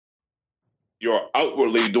you're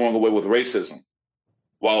outwardly doing away with racism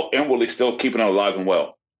while inwardly still keeping it alive and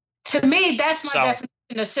well. To me, that's my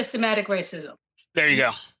definition of systematic racism. There you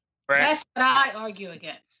go. Right. That's what I argue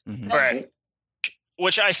against. Mm-hmm. Right.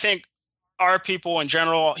 Which I think our people in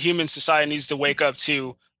general, human society needs to wake up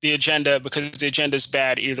to the agenda, because the agenda is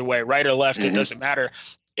bad either way, right or left, it doesn't matter.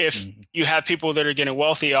 If you have people that are getting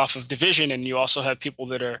wealthy off of division, and you also have people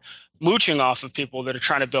that are mooching off of people that are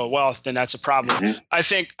trying to build wealth, then that's a problem. I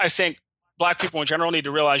think Black people in general need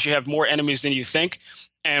to realize you have more enemies than you think,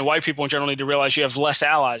 and white people in general need to realize you have less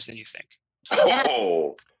allies than you think.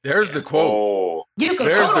 Oh, there's the quote. Oh. There's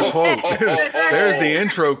the quote. There's the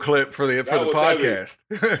intro clip for the podcast.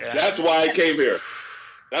 That's why I came here.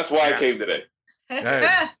 That's why I came today. Hey.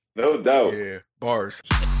 No doubt. Yeah, bars.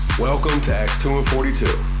 Welcome to Acts 2 and 42.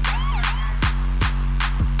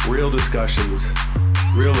 Real discussions,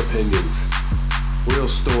 real opinions, real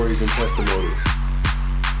stories and testimonies.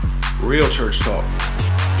 Real church talk.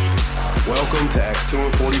 Welcome to Acts 2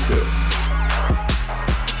 and 42.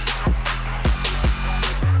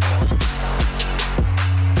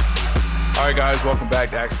 All right, guys, welcome back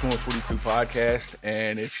to Acts 2 and 42 podcast.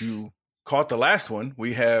 And if you caught the last one,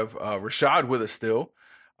 we have Rashad with us still.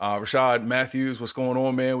 Rashad Matthews, what's going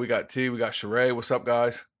on, man? We got T, we got Sheree. What's up,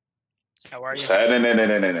 guys? How are you?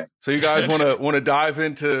 So you guys want to dive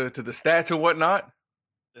into the stats and whatnot?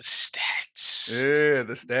 The stats. Yeah,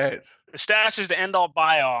 the stats. The stats is the end all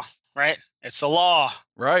by all, right? It's the law.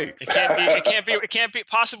 Right. It can't be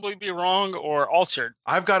possibly be wrong or altered.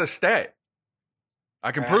 I've got a stat.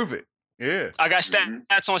 I can prove it. Yeah. I got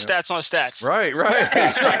stats on stats on stats. Right.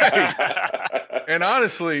 And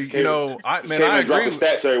honestly, I agree with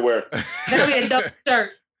stats everywhere.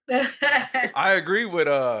 I agree with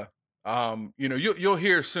you'll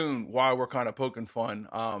hear soon why we're kind of poking fun.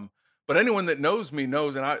 But anyone that knows me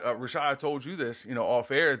knows, and Rashad, I told you this,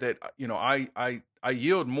 off air, that I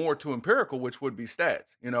yield more to empirical, which would be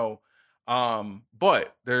stats,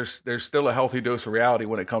 but there's still a healthy dose of reality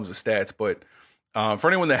when it comes to stats. But for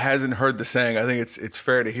anyone that hasn't heard the saying, I think it's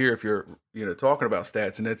fair to hear if you're talking about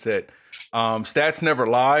stats, and it's that stats never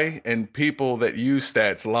lie, and people that use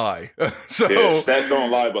stats lie. So stats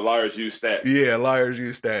don't lie, but liars use stats. Yeah, liars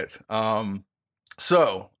use stats.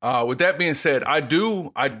 So with that being said, I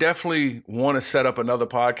definitely want to set up another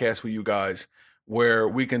podcast with you guys where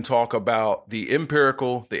we can talk about the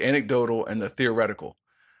empirical, the anecdotal, and the theoretical.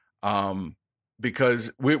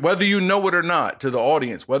 Because whether you know it or not, to the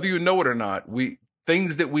audience, whether you know it or not,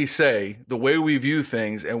 things that we say, the way we view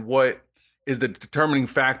things, and what is the determining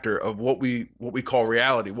factor of what we call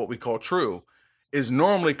reality, what we call true, is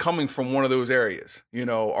normally coming from one of those areas.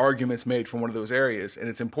 Arguments made from one of those areas, and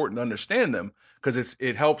it's important to understand them because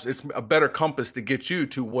it helps. It's a better compass to get you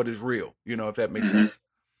to what is real. If that makes sense.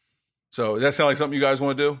 So does that sound like something you guys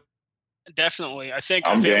want to do? Definitely. I think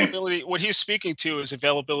availability, what he's speaking to is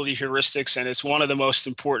availability heuristics, and it's one of the most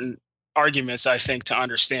important arguments, I think, to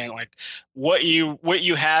understand. Like what you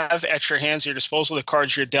have at your hands, your disposal, the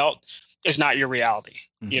cards you're dealt is not your reality,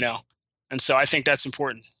 And so I think that's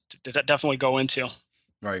important to definitely go into.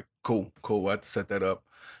 Right. Cool. We'll have to set that up.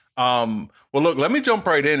 Well, look, let me jump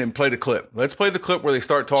right in and play the clip. Let's play the clip where they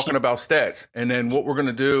start talking about stats. And then what we're going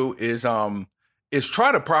to do is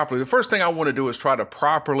try to the first thing I want to do is try to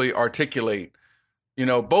properly articulate,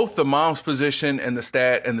 both the mom's position and the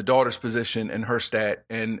stat and the daughter's position and her stat.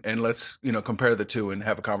 And let's, compare the two and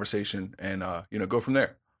have a conversation and, go from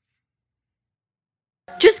there.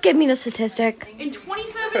 Just give me the statistic. In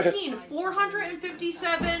 2017,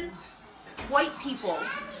 457 white people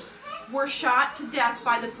were shot to death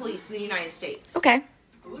by the police in the United States. Okay.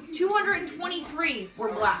 223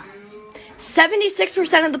 were black.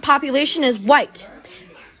 76% of the population is white.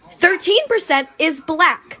 13% is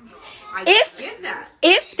black.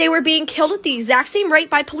 If they were being killed at the exact same rate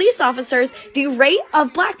by police officers, the rate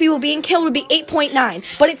of black people being killed would be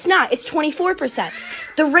 8.9. But it's not. It's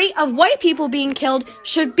 24%. The rate of white people being killed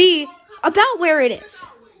should be about where it is.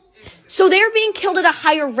 So they're being killed at a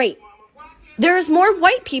higher rate. There's more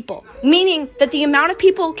white people, meaning that the amount of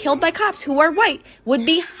people killed by cops who are white would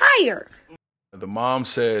be higher. The mom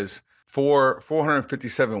says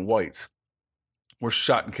 457 whites were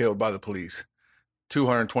shot and killed by the police.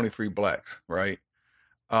 223 blacks, right?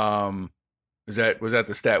 Was that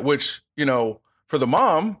the stat? Which, for the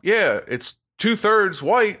mom, yeah, it's 2/3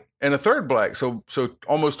 white and 1/3 black. So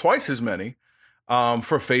almost twice as many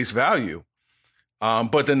for face value.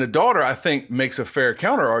 But then the daughter, I think, makes a fair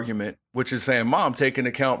counter argument, which is saying, Mom, take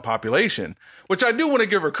into account population, which I do want to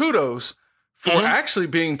give her kudos for actually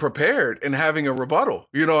being prepared and having a rebuttal.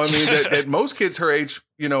 That most kids her age,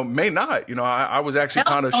 may not. I was actually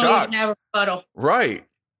kind of shocked. Rebuttal. Right.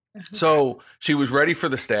 So she was ready for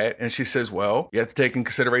the stat, and she says, well, you have to take in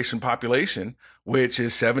consideration population, which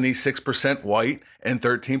is 76% white and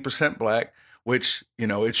 13% black, which,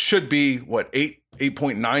 it should be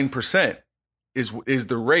 8.9% is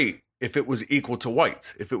the rate if it was equal to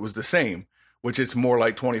whites. If it was the same, which it's more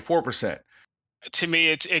like 24%. To me,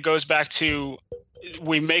 it goes back to,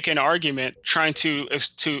 we make an argument trying to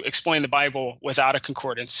explain the Bible without a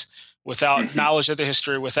concordance, without knowledge of the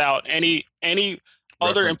history, without any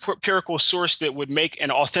other empirical source that would make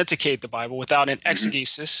and authenticate the Bible, without an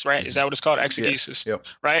exegesis, right? Is that what it's called? Exegesis, Yep.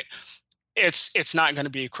 Right? It's not going to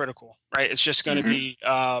be critical, right? It's just going to be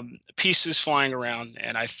pieces flying around,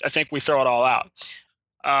 and I think we throw it all out.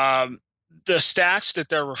 The stats that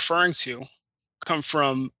they're referring to come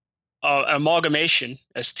from amalgamation,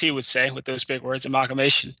 as T would say with those big words,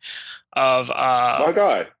 amalgamation of my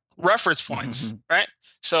God. Reference points, right?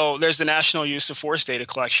 So there's the National Use of Force Data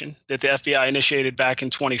Collection that the FBI initiated back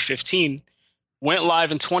in 2015, went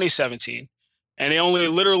live in 2017, and they only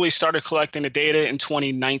literally started collecting the data in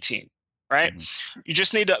 2019, right? You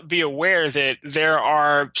just need to be aware that there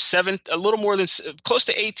are close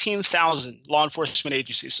to 18,000 law enforcement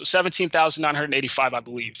agencies, so 17,985, I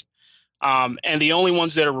believe. And the only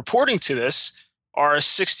ones that are reporting to this are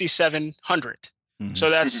 6,700.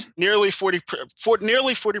 So that's nearly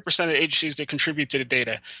 40% of the agencies that contribute to the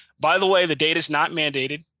data. By the way, the data is not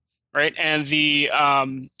mandated, right? And the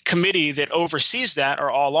committee that oversees that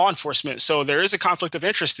are all law enforcement. So there is a conflict of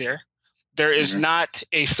interest there. There is not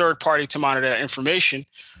a third party to monitor that information.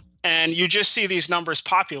 And you just see these numbers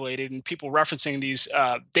populated and people referencing these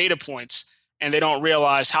data points, and they don't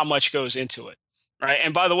realize how much goes into it. Right.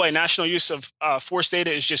 And by the way, national use of force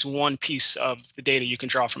data is just one piece of the data you can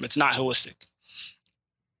draw from. It's not holistic.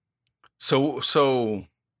 So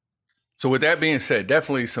with that being said,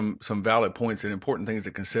 definitely some valid points and important things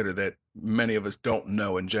to consider that many of us don't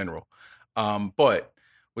know in general. But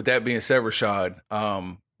with that being said, Rashad,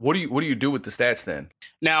 what do you do with the stats then?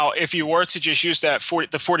 Now, if you were to just use that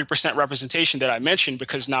the 40% representation that I mentioned,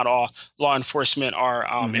 because not all law enforcement are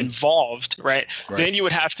involved, right? Then you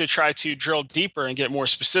would have to try to drill deeper and get more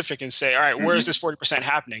specific and say, all right, where is this 40%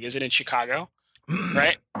 happening? Is it in Chicago?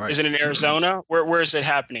 Right? Is it in Arizona? Where is it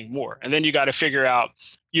happening more? And then you got to figure out,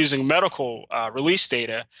 using medical release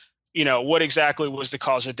data, what exactly was the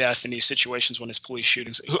cause of death in these situations when it's police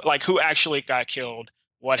shootings? Who actually got killed?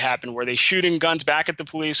 What happened? Were they shooting guns back at the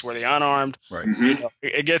police? Were they unarmed? Right.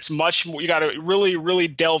 It gets much more. You got to really, really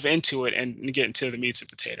delve into it and get into the meats and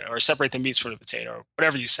potato, or separate the meats from the potato, or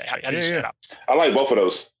whatever you say. How do you say it? I like both of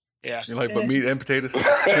those. Yeah. You like meat and potatoes?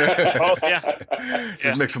 Both, yeah.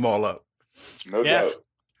 Just mix them all up. No doubt.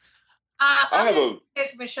 I have a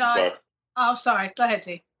Rashad. Sorry. Oh, sorry. Go ahead,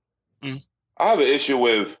 T. I have an issue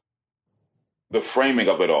with the framing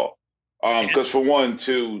of it all. Because for one,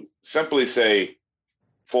 to simply say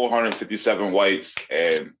 457 whites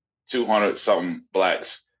and 200 something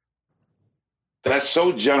blacks, that's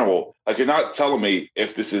so general. Like, you're not telling me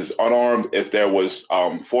if this is unarmed, if there was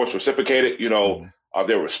force reciprocated,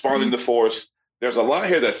 they're responding to force. There's a lot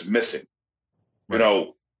here that's missing,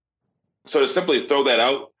 So to simply throw that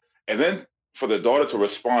out, and then for the daughter to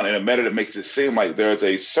respond in a manner that makes it seem like there's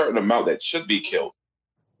a certain amount that should be killed.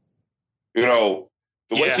 The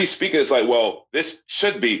way she's speaking is like, well, this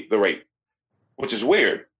should be the rate, which is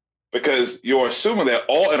weird because you're assuming that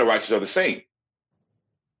all interactions are the same.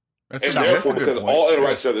 And therefore, because all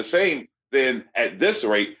interactions are the same, then at this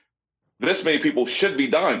rate, this many people should be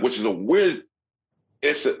dying, which is a weird,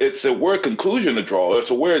 it's a weird conclusion to draw.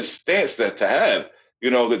 It's a weird stance to have,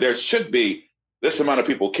 that there should be this amount of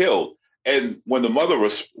people killed. And when the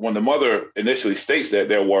mother initially states that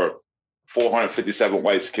there were 457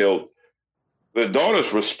 whites killed, the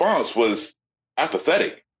daughter's response was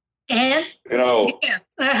apathetic. And there's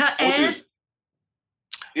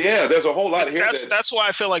a whole lot here. That's why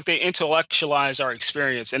I feel like they intellectualize our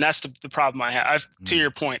experience, and that's the problem I have. To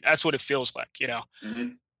your point, that's what it feels like.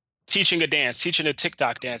 Teaching a dance, teaching a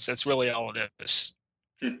TikTok dance. That's really all it is.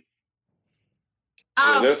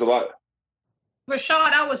 There's a lot.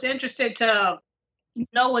 Rashad, I was interested to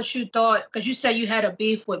know what you thought, because you said you had a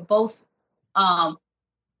beef with both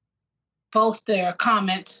their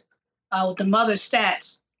comments, with the mother's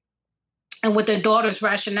stats and with the daughter's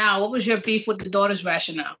rationale. What was your beef with the daughter's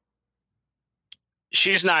rationale?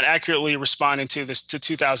 She's not accurately responding to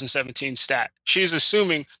 2017 stat. She's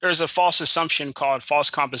assuming there's a false assumption called false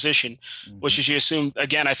composition, which is you assume,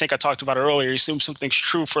 again, I think I talked about it earlier, you assume something's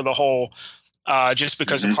true for the whole just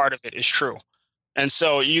because a part of it is true. And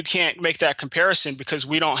so you can't make that comparison because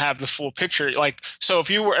we don't have the full picture. So if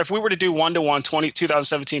we were to do 1-to-1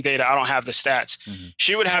 2017 data, I don't have the stats.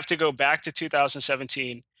 She would have to go back to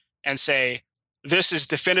 2017, and say, this is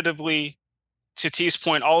definitively, to T's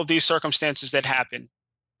point, all of these circumstances that happen,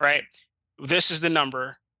 right? This is the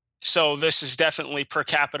number. So this is definitely per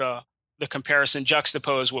capita, the comparison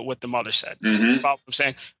juxtaposed with what the mother said. Mm-hmm. Follow what I'm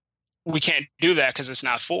saying? We can't do that because it's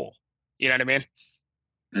not full. You know what I mean?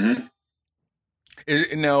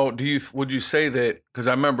 Mm-hmm. Now, would you say that, because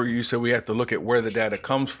I remember you said we have to look at where the data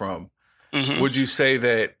comes from. Mm-hmm. Would you say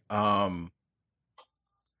that, and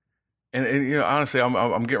you know, honestly,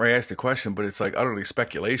 I'm getting ready to ask the question, but it's like utterly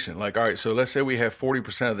speculation. Like, all right, so let's say we have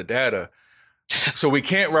 40% of the data. So we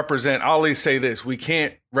can't represent, I'll always say this, we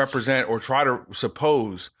can't represent or try to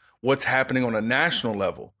suppose what's happening on a national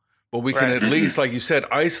level, but we can at least, like you said,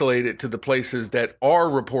 isolate it to the places that are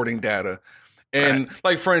reporting data. And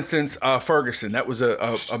like, for instance, Ferguson, that was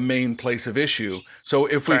a main place of issue. So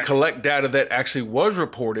if we collect data that actually was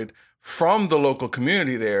reported from the local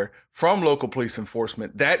community there, from local police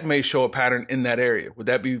enforcement, that may show a pattern in that area. Would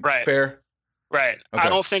that be fair? Right. Okay. I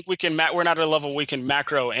don't think we can, we're not at a level we can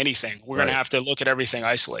macro anything. We're going to have to look at everything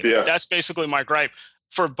isolated. Yeah. That's basically my gripe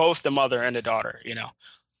for both the mother and the daughter, you know?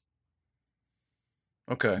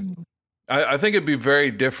 Okay. I think it'd be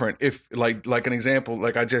very different if like an example,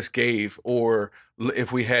 like I just gave, or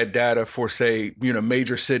if we had data for, say, you know,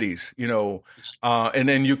 major cities, you know, and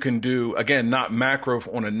then you can do, again, not macro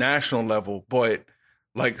on a national level, but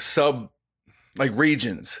like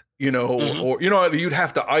regions, you know, or, you know, you'd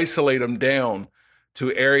have to isolate them down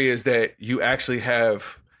to areas that you actually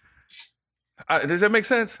have. Does that make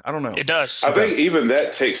sense? I don't know. It does. I think even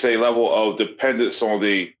that takes a level of dependence on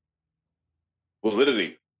the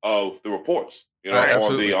validity of the reports, you know,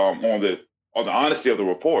 on the honesty of the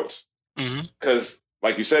reports. Because,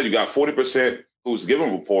 like you said, you got 40% who's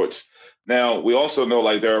given reports. Now, we also know,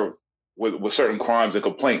 like, there with certain crimes and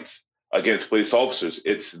complaints against police officers,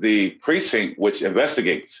 it's the precinct which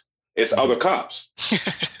investigates. It's other cops,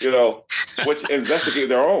 you know, which investigate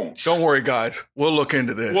their own. Don't worry, guys. We'll look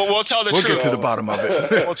into this. We'll tell the truth. We'll get to the bottom of it.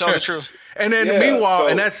 We'll tell the truth. And then meanwhile,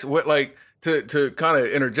 and that's what, like, to kind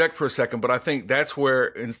of interject for a second, but I think that's where,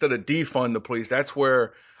 instead of defund the police, that's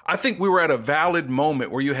where I think we were at a valid moment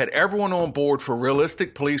where you had everyone on board for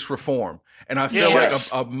realistic police reform. And I feel like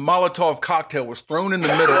a Molotov cocktail was thrown in the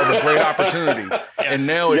middle of a great opportunity. And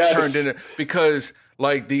now it's turned into, because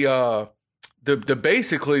like the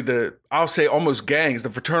basically the, I'll say almost gangs, the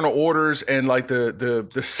fraternal orders, and like the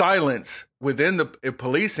silence within the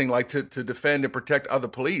policing, like to defend and protect other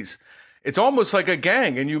police. It's almost like a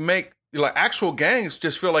gang, and you make, like, actual gangs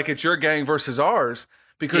just feel like it's your gang versus ours,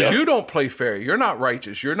 because you don't play fair. You're not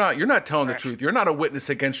righteous. You're not telling the truth. You're not a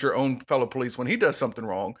witness against your own fellow police when he does something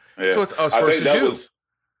wrong. Yeah. So it's us versus you.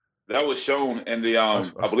 That was shown in the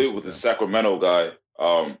I believe it was the Sacramento guy.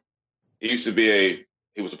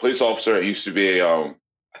 He was a police officer. He used to be I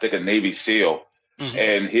think a Navy SEAL,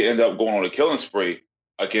 and he ended up going on a killing spree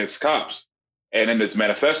against cops. And in his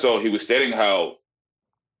manifesto, he was stating how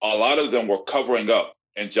a lot of them were covering up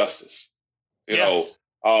injustice. You know,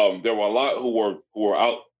 there were a lot who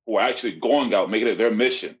were actually going out, making it their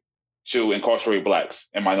mission to incarcerate blacks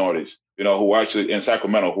and minorities. You know, who were actually in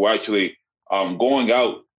Sacramento, who were actually going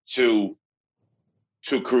out to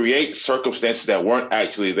create circumstances that weren't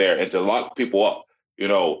actually there, and to lock people up. You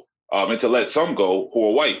know, and to let some go who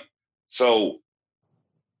are white. So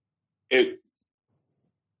I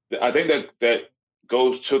think that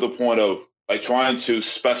goes to the point of, like, trying to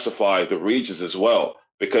specify the regions as well,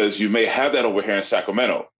 because you may have that over here in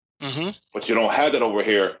Sacramento, but you don't have that over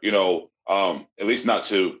here, you know, at least not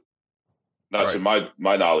to my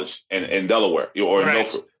knowledge, in Delaware or in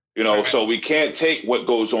Milford, you know. So we can't take what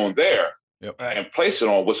goes on there and place it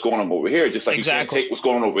on what's going on over here, just like you can't take what's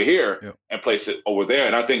going on over here and place it over there.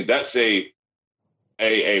 And I think that's a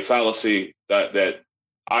fallacy that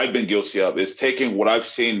I've been guilty of, is taking what I've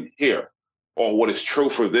seen here, or what is true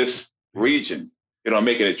for this region, you know,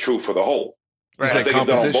 making it true for the whole. Right. I think it's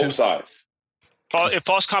done on both sides.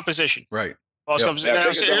 False composition. Right. False composition. Now,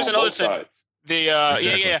 here's another thing.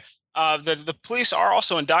 The police are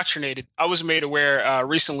also indoctrinated. I was made aware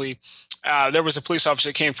recently. There was a police officer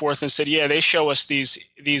that came forth and said, "Yeah, they show us these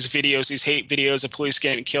videos, these hate videos of police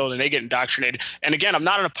getting killed, and they get indoctrinated." And again, I'm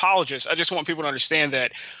not an apologist. I just want people to understand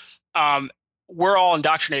that we're all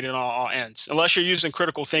indoctrinated on all ends. Unless you're using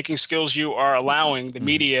critical thinking skills, you are allowing the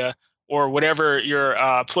media or whatever your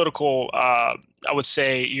political, I would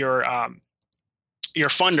say your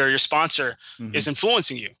funder, your sponsor is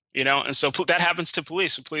influencing you, you know? And so that happens to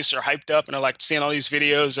police. The police are hyped up and are like seeing all these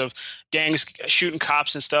videos of gangs shooting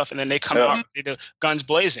cops and stuff. And then they come out, guns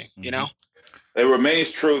blazing, you know? It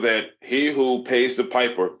remains true that he who pays the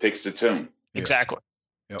piper picks the tune. Exactly.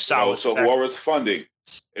 So whoever's funding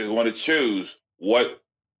is going to choose what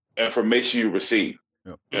information you receive.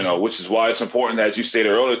 Yep. You know, which is why it's important, as you stated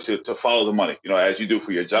earlier, to follow the money. You know, as you do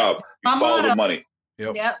for your job, you follow the money.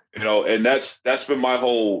 Yep. You know, and that's been my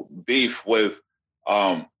whole beef with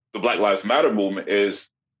the Black Lives Matter movement is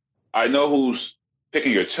I know who's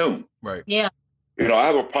picking your tune. Right. Yeah. You know, I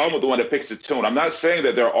have a problem with the one that picks the tune. I'm not saying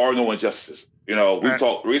that there are no injustices. You know, we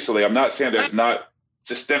talked recently. I'm not saying there's not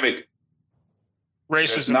systemic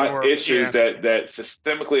racism, not issues that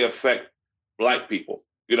systemically affect Black people.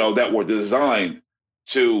 You know, that were designed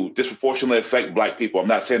to disproportionately affect Black people. I'm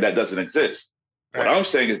not saying that doesn't exist. What I'm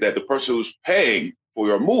saying is that the person who's paying for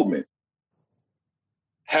your movement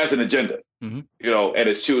has an agenda. You know, and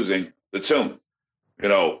is choosing the tune. You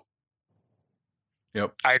know.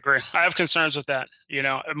 Yep. I agree. I have concerns with that. You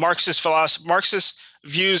know, Marxist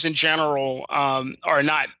views in general are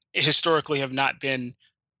not historically have not been.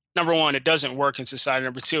 Number one, it doesn't work in society.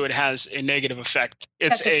 Number two, it has a negative effect.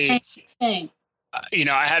 It's a thing. You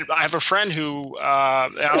know, I have a friend who I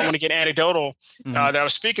don't want to get anecdotal that I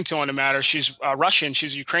was speaking to on the matter. She's Russian.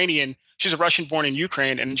 She's Ukrainian. She's a Russian born in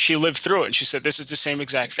Ukraine, and she lived through it. And she said this is the same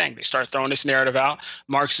exact thing. They start throwing this narrative out,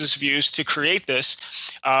 Marxist views to create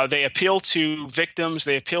this. They appeal to victims.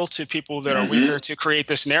 They appeal to people that are weaker to create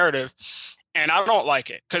this narrative. And I don't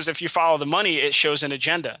like it because if you follow the money, it shows an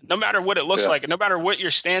agenda. No matter what it looks like, no matter what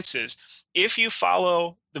your stance is, if you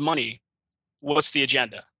follow the money, what's the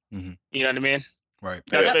agenda? You know what I mean? Right.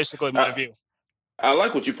 That's basically my view. I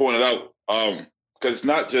like what you pointed out because it's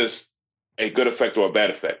not just a good effect or a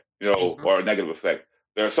bad effect, you know, or a negative effect.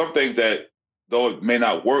 There are some things that, though it may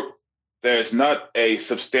not work, there's not a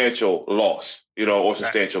substantial loss, you know, or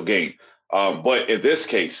substantial gain. But in this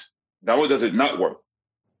case, not only does it not work,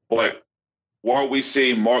 but while we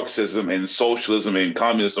see Marxism and socialism and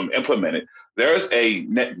communism implemented, there's a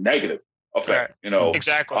net negative effect, you know.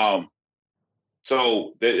 Exactly.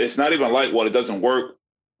 So it's not even like, well, it doesn't work,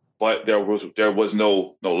 but there was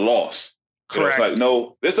no loss. Correct. You know, it's like,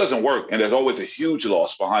 no, this doesn't work, and there's always a huge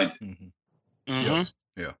loss behind it. Yeah.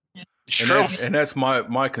 It's true. And that's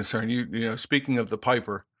my concern. You know, speaking of the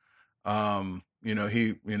Piper, you know,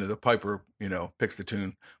 the Piper, you know, picks the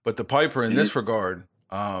tune, but the Piper in this regard,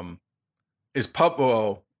 is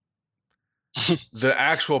the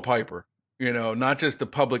actual Piper. You know, not just the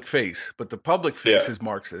public face, but the public face is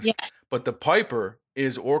Marxist. Yeah. But the Piper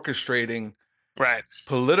is orchestrating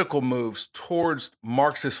political moves towards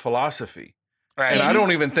Marxist philosophy. Right. And I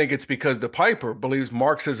don't even think it's because the Piper believes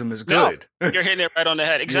Marxism is good. No, you're hitting it right on the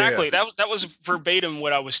head. Exactly. Yeah. That was verbatim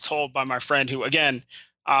what I was told by my friend who, again,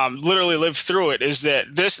 literally lived through it, is that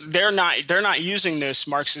they're not using this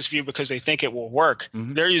Marxist view because they think it will work.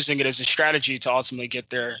 They're using it as a strategy to ultimately get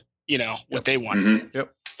their, you know, what they want.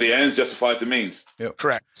 Yep. The ends justify the means. Yep.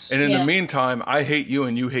 Correct. And in the meantime, I hate you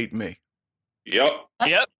and you hate me. Yep.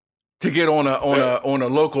 To get on a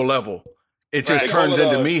local level, it just turns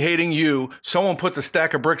into me hating you. Someone puts a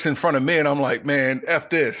stack of bricks in front of me, and I'm like, man, F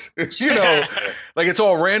this. You know, like it's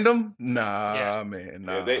all random. Nah, man.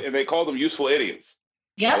 Nah. Yeah, they call them useful idiots.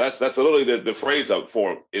 Yeah, that's literally the phrase up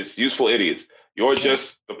for them. It's useful idiots. You're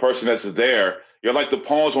just the person that's there. You're like the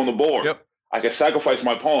pawns on the board. Yep. I can sacrifice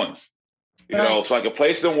my pawns. You know, so I can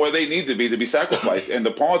place them where they need to be sacrificed. And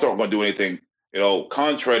the pawns aren't going to do anything, you know,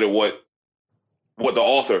 contrary to what the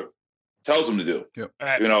author tells them to do. Yep.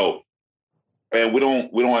 You know, and we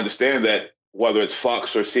don't understand that whether it's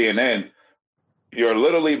Fox or CNN, you're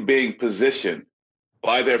literally being positioned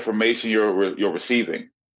by the information you're receiving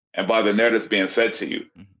and by the narratives being fed to you.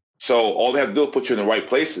 So all they have to do is put you in the right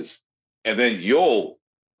places, and then you'll,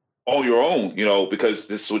 on your own, you know, because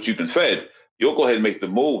this is what you've been fed, you'll go ahead and make the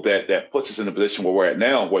move that puts us in the position where we're at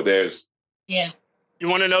now, where there's You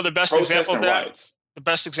want to know the best example of that? Riots. The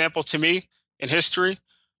best example to me in history,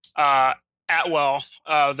 Atwell,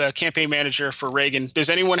 the campaign manager for Reagan.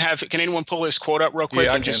 Can anyone pull his quote up real quick?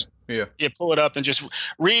 Yeah, Pull it up and just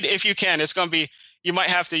read if you can. It's going to be, you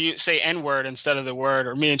might have to say N-word instead of the word,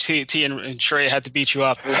 or me and T and Trey had to beat you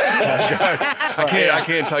up. I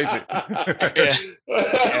can't type it.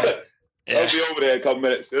 I'll be over there in a couple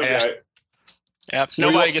minutes. Yeah,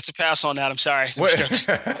 nobody gets a pass on that. I'm sorry. What do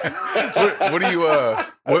you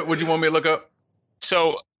want me to look up?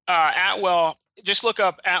 So Atwell, just look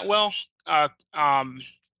up Atwell,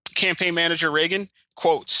 campaign manager Reagan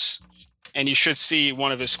quotes, and you should see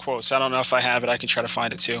one of his quotes. I don't know if I have it. I can try to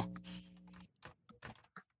find it too.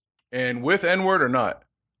 And with N-word or not?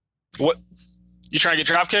 What? You trying to get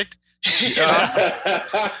drop kicked? I'm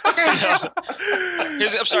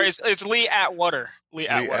sorry, it's Lee Atwater. Lee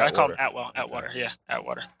Atwater. I call him Atwell. Atwater. Yeah,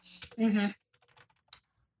 Atwater.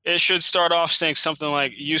 It should start off saying something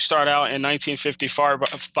like, you start out in 1954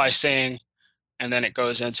 by saying, and then it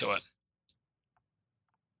goes into it.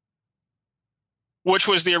 Which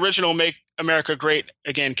was the original Make America Great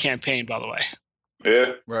Again campaign, by the way.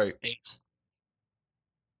 Yeah. Right.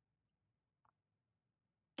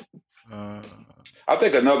 I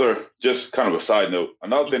think just kind of a side note,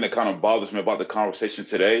 another thing that kind of bothers me about the conversation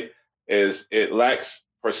today is it lacks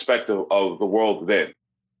perspective of the world then.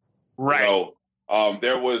 Right. You know,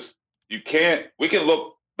 we can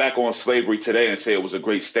look back on slavery today and say it was a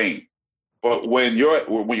great stain. But when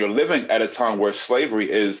you're living at a time where slavery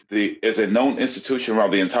is a known institution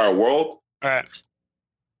around the entire world, right?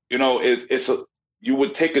 You know, you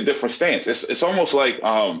would take a different stance. It's almost like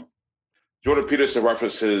Jordan Peterson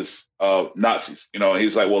references Nazis. You know,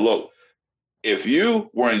 he's like, well, look, if you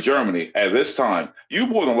were in Germany at this time, you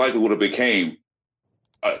more than likely would have became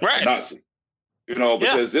a Nazi. You know,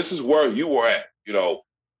 because this is where you were at. You know,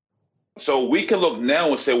 so we can look now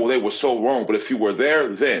and say, well, they were so wrong. But if you were there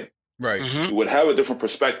then, right, you would have a different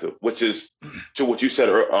perspective, which is to what you said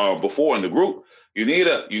before in the group. You need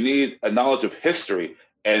a knowledge of history,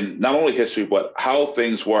 and not only history, but how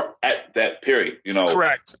things were at that period. You know,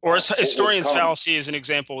 correct. Or historian's fallacy is an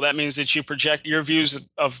example. That means that you project your views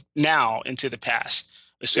of now into the past,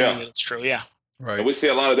 assuming that it's true. Yeah, right. And we see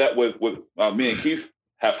a lot of that with me and Keith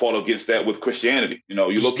have fought against that with Christianity. You know,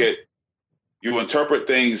 you interpret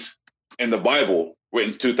things in the Bible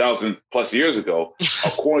written 2,000 plus years ago,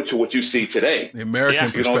 according to what you see today. The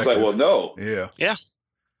American perspective. You know, it's like, well, no. Yeah.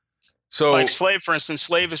 So, like slave, for instance,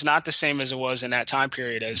 slave is not the same as it was in that time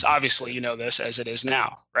period as obviously, you know this, as it is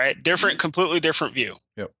now, right? Completely different view.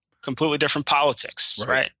 Yep. Completely different politics,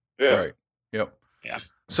 right? Yeah. Right. Yep. Yeah.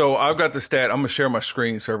 So I've got the stat. I'm going to share my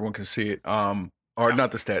screen so everyone can see it. Or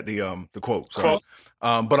not the stat, the quote. Sorry.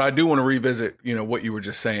 But I do want to revisit, you know, what you were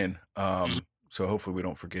just saying. So hopefully we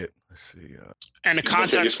don't forget. Let's see. And the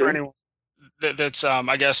context for anyone that's,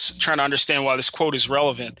 I guess, trying to understand why this quote is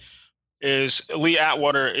relevant is Lee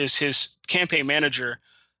Atwater is his campaign manager.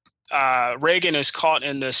 Reagan is caught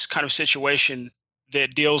in this kind of situation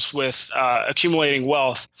that deals with accumulating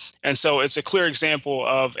wealth. And so it's a clear example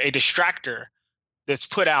of a distractor that's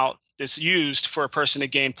put out, that's used for a person to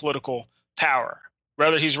gain political power.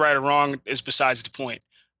 Whether he's right or wrong is besides the point.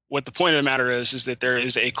 What the point of the matter is that there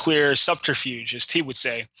is a clear subterfuge, as T would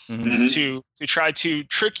say, to try to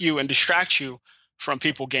trick you and distract you from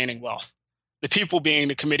people gaining wealth. The people being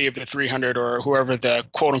the Committee of the 300 or whoever the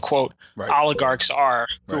quote unquote oligarchs are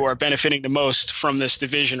who are benefiting the most from this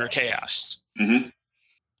division or chaos.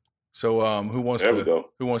 So who wants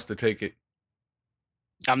to take it?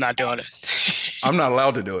 I'm not doing it. I'm not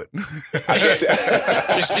allowed to do it.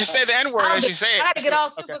 just say the N-word as you say it. I had to get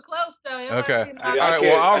all super close though. Okay. All right.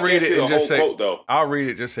 Well, I'll read it and just say. I'll read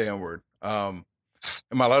it. Just say N-word. Am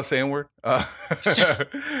I allowed to say N-word? All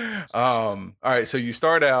right. So you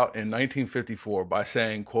start out in 1954 by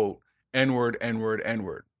saying, quote, N-word, N-word,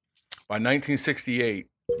 N-word. By 1968,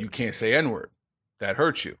 you can't say N-word. That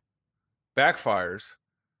hurts you. Backfires.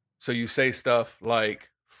 So you say stuff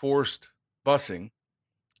like forced busing,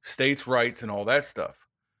 states' rights, and all that stuff.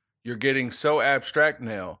 You're getting so abstract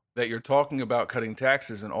now that you're talking about cutting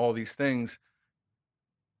taxes and all these things.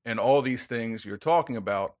 And all these things you're talking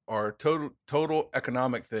about are total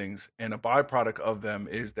economic things. And a byproduct of them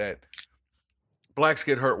is that blacks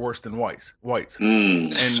get hurt worse than whites.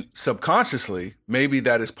 And subconsciously, maybe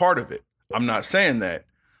that is part of it. I'm not saying that,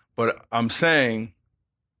 but I'm saying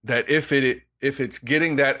that if it's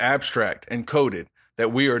getting that abstract and coded,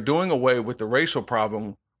 that we are doing away with the racial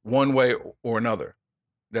problem one way or another.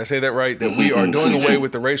 Did I say that right? That we are doing away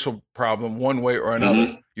with the racial problem one way or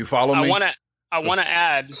another. You follow me? I want to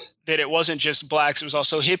add that it wasn't just blacks; it was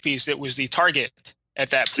also hippies that was the target at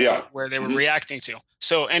that point, where they were reacting to.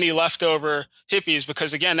 So any leftover hippies,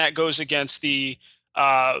 because again, that goes against the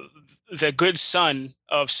good son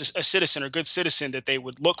of a citizen or good citizen that they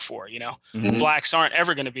would look for. You know, blacks aren't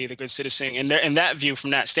ever going to be the good citizen in that view,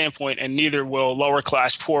 from that standpoint, and neither will lower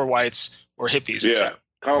class poor whites or hippies. Yeah,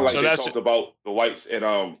 kind of like they talked about the whites in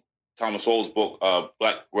Thomas Sowell's book,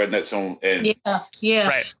 Black Rednecks and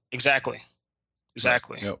right, exactly.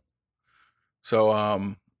 Yep.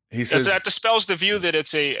 So he says that dispels the view that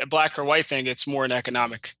it's a black or white thing. It's more an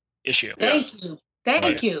economic issue.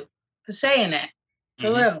 Thank you for saying that.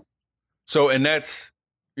 For real. So, and that's,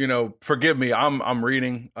 you know, forgive me, I'm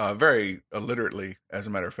reading very illiterately, as a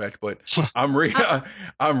matter of fact, but I'm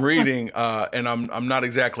reading and I'm not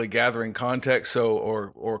exactly gathering context,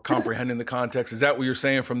 or comprehending the context. Is that what you're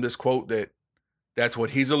saying from this quote, that's what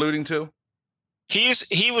he's alluding to?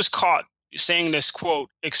 He was caught saying this quote,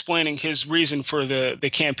 explaining his reason for the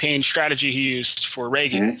campaign strategy he used for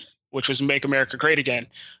Reagan. which was Make America Great Again,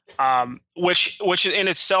 which in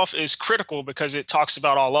itself is critical because it talks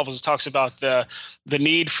about all levels. It talks about the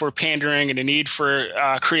need for pandering and the need for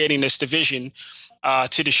creating this division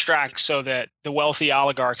to distract so that the wealthy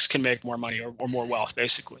oligarchs can make more money or more wealth,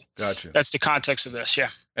 basically. Gotcha. That's the context of this, yeah.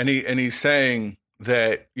 And he's saying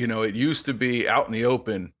that, it used to be out in the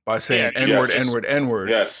open by saying N-word, yes. N-word, N-word.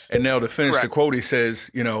 Yes. And now to finish the quote, he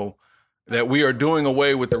says, that we are doing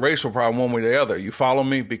away with the racial problem one way or the other. You follow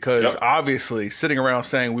me? Because obviously sitting around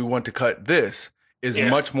saying we want to cut this is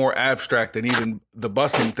much more abstract than even the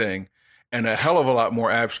busing thing, and a hell of a lot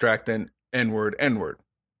more abstract than N-word, N-word.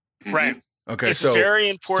 Right. Okay, it's very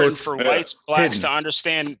important for whites, blacks hidden. to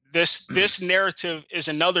understand this narrative is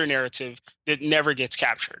another narrative that never gets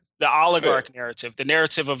captured. The oligarch narrative, the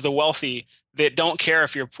narrative of the wealthy that don't care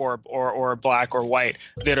if you're poor or black or white,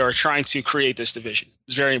 that are trying to create this division.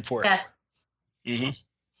 It's very important. Yeah.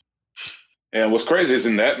 And what's crazy is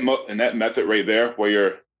in that method right there,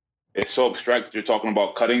 where it's so abstract, you're talking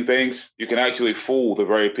about cutting things, you can actually fool the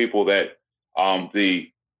very people that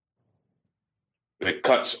the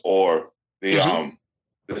cuts or the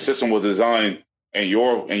system was designed, in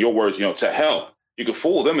your words, to help. You can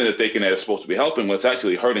fool them into thinking that it's supposed to be helping when it's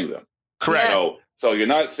actually hurting them. Correct. So you're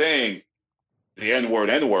not saying the N-word,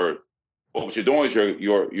 but what you're doing is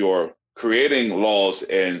you're creating laws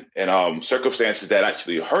and circumstances that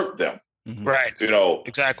actually hurt them. Right.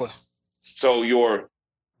 Exactly. So you're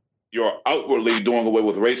outwardly doing away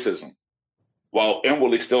with racism while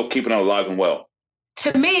inwardly still keeping it alive and well.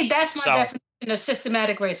 To me, that's my definition of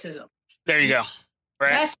systematic racism. There you go.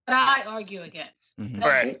 Right. That's what I argue against.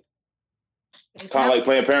 Right. It's kind of like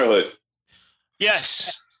Planned Parenthood.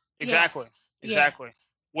 Yes, exactly. Yeah. Exactly.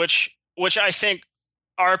 Which I think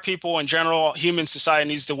our people in general, human society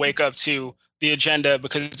needs to wake up to the agenda,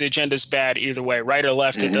 because the agenda is bad either way, right or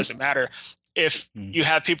left, it doesn't matter. If you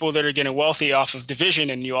have people that are getting wealthy off of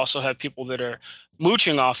division and you also have people that are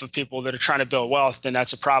mooching off of people that are trying to build wealth, then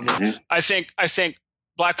that's a problem. I think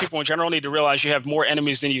black people in general need to realize you have more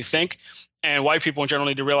enemies than you think, and white people in general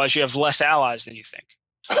need to realize you have less allies than you think.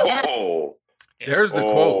 There's the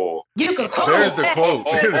quote. You can quote. There's the quote.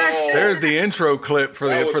 There's the intro clip for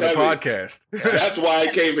the podcast. That's why I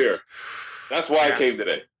came here. That's why I came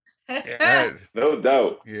today. No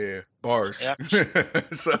doubt. Yeah, bars. Yeah.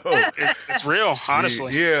 So it's real,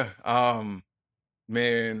 honestly. Yeah.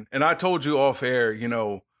 Man, and I told you off air,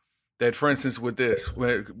 that, for instance, with this,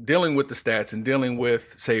 when dealing with the stats and dealing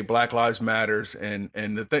with, say, Black Lives Matters and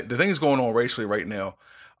the things going on racially right now,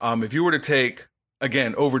 if you were to take,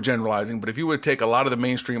 again, overgeneralizing, but if you were to take a lot of the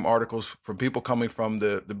mainstream articles from people coming from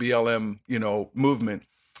the BLM, movement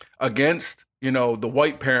against, the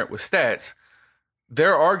white parent with stats,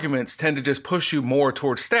 their arguments tend to just push you more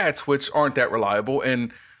towards stats, which aren't that reliable.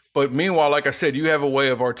 But meanwhile, like I said, you have a way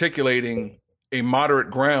of articulating a moderate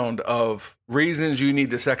ground of reasons you need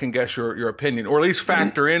to second guess your opinion, or at least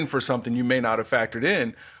factor in for something you may not have factored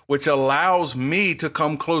in, which allows me to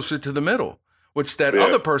come closer to the middle, which that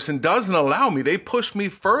other person doesn't allow me. They push me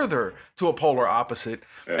further to a polar opposite,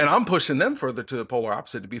 and I'm pushing them further to the polar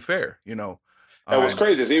opposite, to be fair, And what's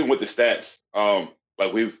crazy is even with the stats,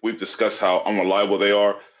 like we've discussed how unreliable they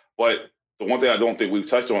are, but the one thing I don't think we've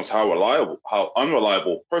touched on is how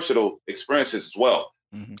unreliable personal experiences as well.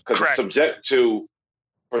 Because it's subject to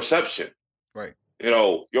perception. Right.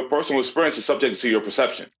 Your personal experience is subject to your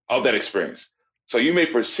perception of that experience. So you may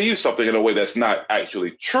perceive something in a way that's not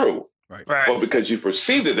actually true. Right. But because you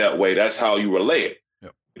perceived it that way, that's how you relay it.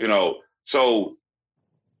 Yep. So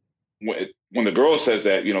when the girl says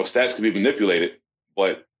that, stats can be manipulated,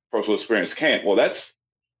 but personal experience can't, well, that's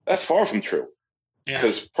far from true.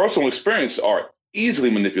 Because personal experience are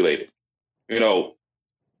easily manipulated.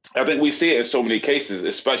 I think we see it in so many cases,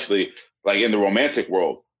 especially like in the romantic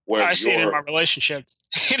world, where I see it in my relationship.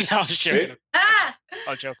 No, I'm joking.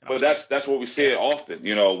 I'm joking. But that's where we see it often.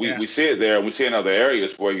 We see it there, and we see it in other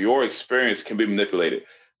areas where your experience can be manipulated.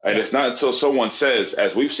 And it's not until someone says,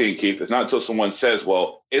 as we've seen, Keith, it's not until someone says,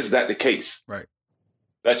 well, is that the case? Right.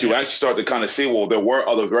 That you actually start to kind of see, well, there were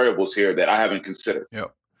other variables here that I haven't considered.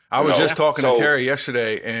 Yep. I was just talking to Terry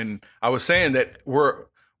yesterday, and I was saying that we're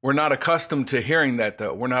not accustomed to hearing that,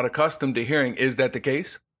 though. We're not accustomed to hearing, is that the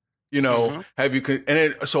case? Have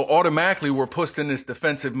you, so automatically we're pushed in this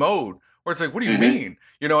defensive mode where it's like, what do you mean?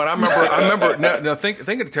 And I remember, now think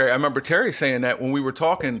of Terry. I remember Terry saying that when we were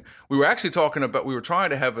talking, we were trying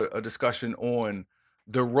to have a discussion on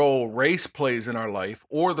the role race plays in our life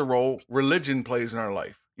or the role religion plays in our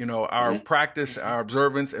life. Our practice, our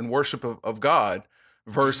observance and worship of God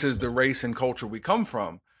versus the race and culture we come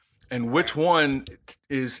from. And which one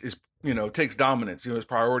is takes dominance, is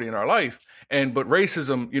priority in our life. But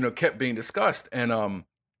racism, kept being discussed. And,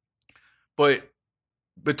 but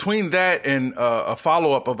between that and a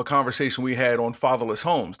follow-up of a conversation we had on fatherless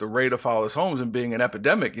homes, the rate of fatherless homes and being an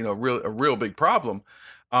epidemic, a real big problem.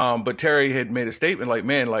 But Terry had made a statement like,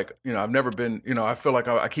 man, like, I've never been, I feel like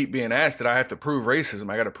I keep being asked that I have to prove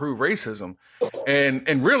racism. I got to prove racism.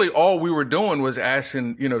 And really all we were doing was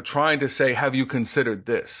asking, trying to say, have you considered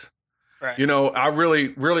this? Right. I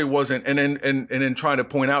really wasn't. And then trying to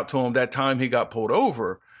point out to him that time he got pulled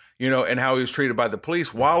over, and how he was treated by the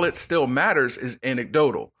police, while it still matters, is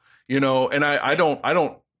anecdotal, and I don't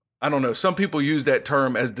know. Some people use that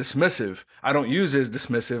term as dismissive. I don't use it as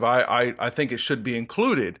dismissive. I think it should be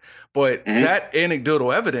included. But that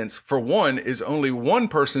anecdotal evidence, for one, is only one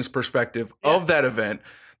person's perspective of that event.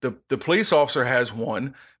 The police officer has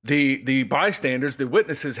one. The bystanders, the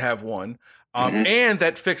witnesses have one. And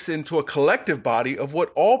that fits into a collective body of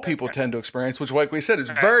what all people tend to experience, which, like we said, is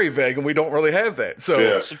very vague, and we don't really have that. So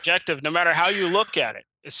it's subjective. No matter how you look at it,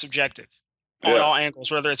 it's subjective. On all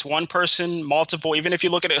angles, whether it's one person, multiple, even if you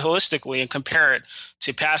look at it holistically and compare it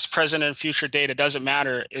to past, present, and future data, doesn't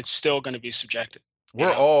matter. It's still going to be subjective.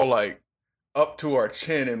 We're all like up to our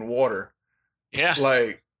chin in water. Yeah.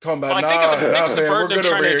 Like talking about, we're good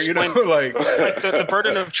over here. The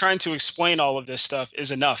burden of trying to explain all of this stuff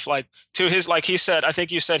is enough. Like he said, I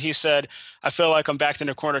think he said, I feel like I'm backed in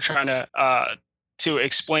the corner trying to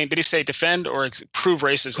explain. Did he say defend or prove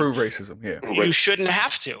racism? Prove racism. Yeah. You shouldn't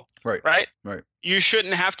have to. Right. You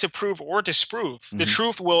shouldn't have to prove or disprove. The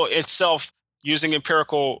truth will itself, using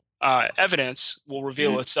empirical evidence, will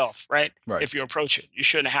reveal itself. Right. If you approach it, you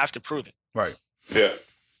shouldn't have to prove it. Right. Yeah.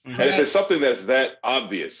 And if it's something that's that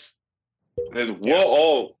obvious, then we'll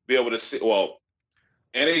all be able to see. Well,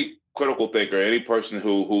 any critical thinker, any person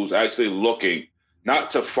who's actually looking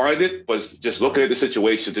not to find it, but just looking at the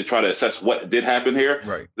situation to try to assess what did happen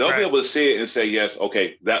here, they'll be able to see it and say, yes,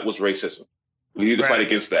 okay, that was racism. We need to fight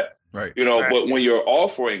against that. Right. But when you're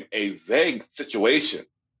offering a vague situation,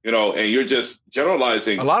 and you're just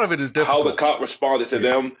generalizing, a lot of it is difficult. How the cop responded to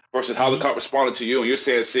them versus how the cop responded to you, and you're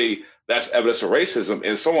saying, see, that's evidence of racism.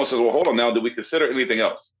 And someone says, well, hold on now, did we consider anything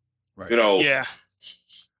else? Right. Yeah.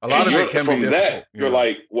 A lot of it can from be that, difficult. You're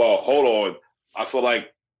like, well, hold on. I feel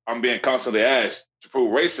like I'm being constantly asked to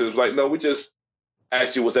prove racism. Like, no, we just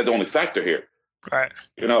asked you, was that the only factor here? Right.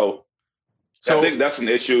 So I think that's an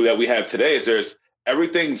issue that we have today. Is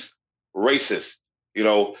everything's racist.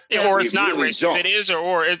 Or it's not really racist. It is,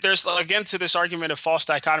 or there's, again, to this argument of false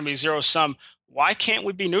dichotomy, zero sum. Why can't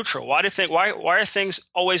we be neutral? Why are things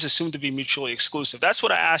always assumed to be mutually exclusive? That's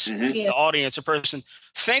what I asked the audience, a person.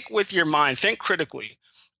 Think with your mind. Think critically.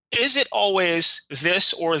 Is it always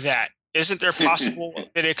this or that? Isn't there possible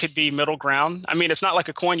that it could be middle ground? I mean, it's not like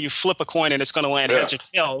a coin. You flip a coin and it's going to land heads or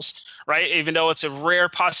tails, right? Even though it's a rare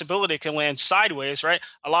possibility it can land sideways, right?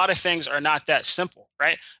 A lot of things are not that simple,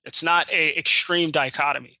 right? It's not a extreme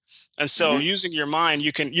dichotomy. And so using your mind,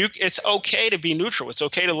 it's okay to be neutral. It's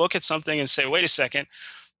okay to look at something and say, wait a second,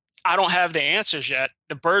 I don't have the answers yet.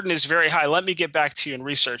 The burden is very high. Let me get back to you and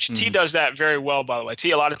research. T does that very well, by the way.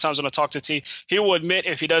 T, a lot of times when I talk to T, he will admit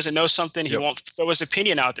if he doesn't know something, he won't throw his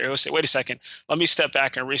opinion out there. He'll say, wait a second, let me step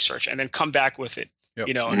back and research and then come back with it,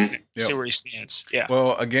 and see where he stands. Yeah.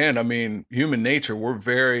 Well, again, I mean, human nature, we're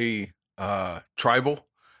very tribal,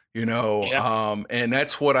 and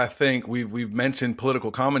that's what I think we've mentioned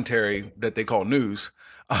political commentary that they call news.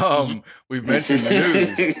 We've mentioned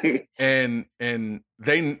the news and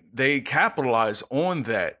they capitalize on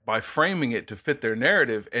that by framing it to fit their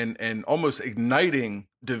narrative and almost igniting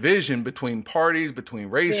division between parties, between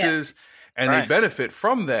races. And they benefit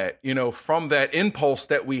from that, from that impulse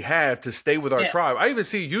that we have to stay with our tribe. I even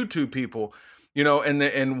see YouTube people,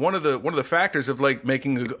 and one of the factors of like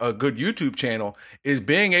making a good YouTube channel is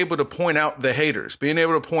being able to point out the haters, being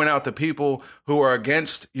able to point out the people who are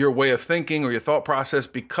against your way of thinking or your thought process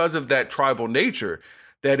because of that tribal nature,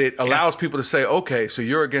 that it allows people to say, okay, so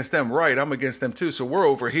you're against them. Right. I'm against them too. So we're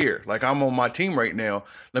over here. Like, I'm on my team right now.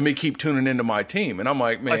 Let me keep tuning into my team. And I'm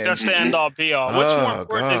like, man, that's the end all be all. What's more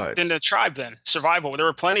important than the tribe then? Survival. There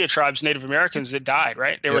were plenty of tribes, Native Americans, that died,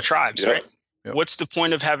 right? They were tribes, right? Yep. What's the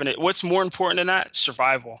point of having it? What's more important than that?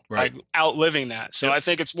 Survival, like outliving that. So I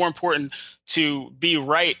think it's more important to be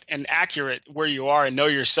right and accurate where you are and know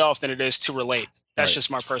yourself than it is to relate. That's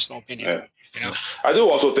just my personal opinion. I do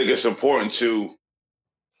also think it's important to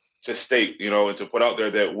state, and to put out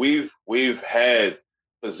there that we've had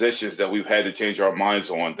positions that we've had to change our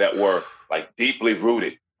minds on that were like deeply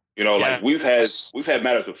rooted. Like we've had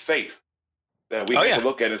matters of faith that we have to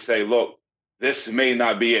look at and say, look, this may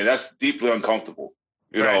not be it. That's deeply uncomfortable,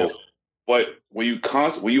 but But when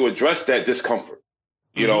you address that discomfort,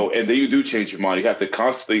 you know, and then you do change your mind, you have to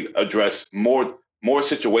constantly address more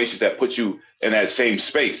situations that put you in that same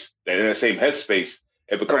space, in that same headspace.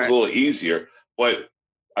 It becomes a little easier. But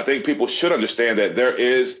I think people should understand that there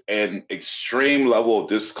is an extreme level of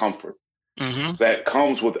discomfort that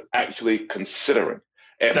comes with actually considering.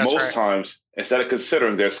 And most times, instead of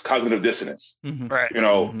considering, there's cognitive dissonance. You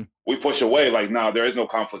know, we push away like, nah, there is no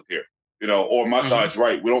conflict here. You know, or my side's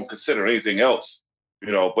right. We don't consider anything else.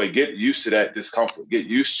 You know, but get used to that discomfort. Get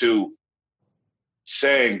used to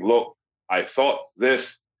saying, look, I thought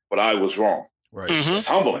this, but I was wrong. Right. It's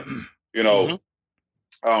humbling. You know,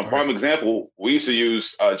 prime example, we used to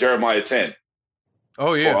use Jeremiah 10.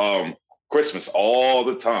 Oh, yeah. For Christmas all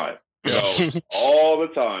the time. You know, all the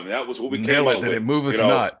time. That was what we came up with. It moveth, you know?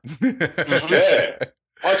 not. Yeah.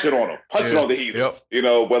 Punch it on them. Punch it on the heathens. You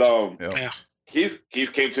know, but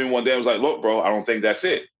Keith came to me one day and was like, look, bro, I don't think that's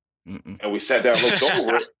it. And we sat down and looked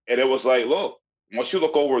over it. And it was like, look, once you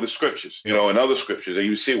look over the scriptures, you know, and other scriptures, and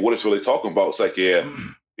you see what it's really talking about, it's like, yeah,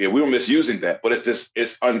 we were misusing that. But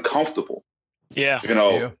it's uncomfortable. Yeah. You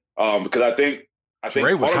know, because I think part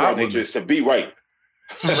of our nature is to be right.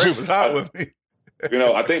 Ray was hot with me. You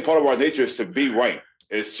know, I think part of our nature is to be right.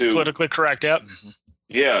 Is to politically correct. Yep.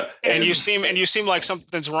 Yeah. And you seem like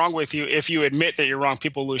something's wrong with you if you admit that you're wrong.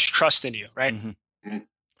 People lose trust in you, right?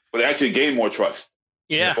 But they actually gain more trust.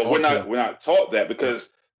 Yeah. But we're not taught that, because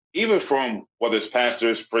even from whether it's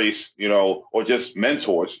pastors, priests, you know, or just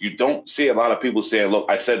mentors, you don't see a lot of people saying,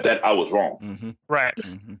 look, I said that, I was wrong. Right.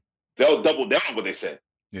 They'll double down on what they said.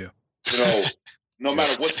 Yeah. You know, no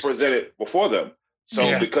matter what's presented before them.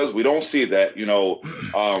 So because we don't see that, you know,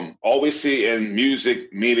 all we see in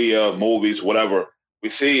music, media, movies, whatever, we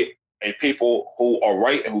see a people who are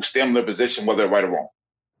right and who stand in their position, whether they're right or wrong.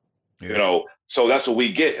 You know, so that's what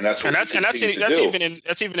we get, and that's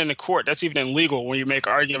even in the court. That's even in legal when you make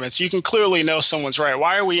arguments. You can clearly know someone's right.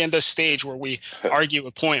 Why are we in this stage where we argue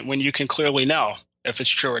a point when you can clearly know if it's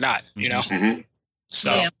true or not? You know,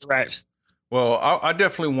 so right. Well, I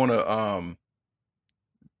definitely want to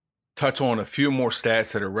touch on a few more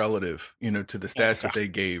stats that are relative, you know, to the stats that they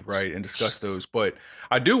gave, right, and discuss those. But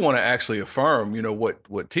I do want to actually affirm, you know,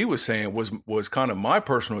 what T was saying was kind of my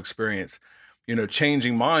personal experience, you know,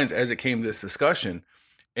 changing minds as it came to this discussion.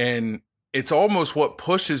 And it's almost what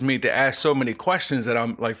pushes me to ask so many questions that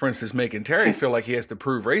I'm, like, for instance, making Terry feel like he has to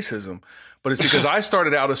prove racism. But it's because I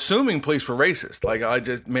started out assuming police were racist. Like,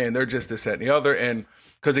 they're just this, that, and the other. And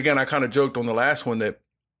because, again, I kind of joked on the last one that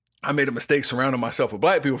I made a mistake surrounding myself with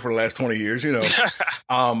black people for the last 20 years, you know.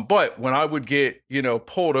 But when I would get, you know,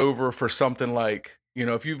 pulled over for something like, you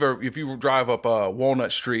know, if you drive up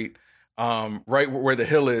Walnut Street, right where the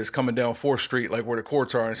hill is coming down 4th Street, like where the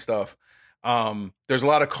courts are and stuff, there's a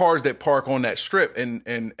lot of cars that park on that strip.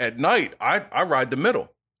 And at night, I ride the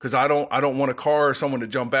middle because I don't want a car or someone to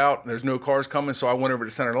jump out. There's no cars coming. So I went over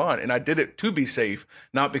the center line, and I did it to be safe,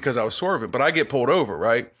 not because I was swerving, but I get pulled over,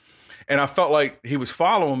 right? And I felt like he was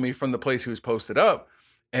following me from the place he was posted up.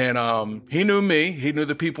 And he knew me. He knew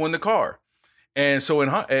the people in the car. And so,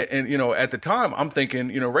 and you know, at the time, I'm thinking,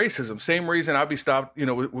 you know, racism. Same reason I'd be stopped, you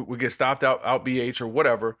know, we get stopped out BH or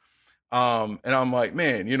whatever. And I'm like,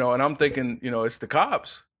 man, you know, and I'm thinking, you know, it's the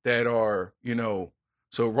cops that are, you know,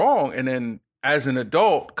 so wrong. And then as an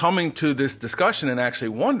adult coming to this discussion and actually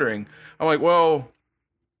wondering, I'm like, well,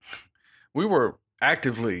 we were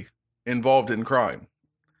actively involved in crime.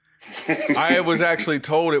 I was actually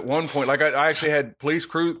told at one point, like I actually had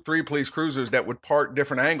 3 police cruisers that would park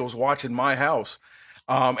different angles watching my house.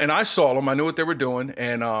 And I saw them, I knew what they were doing.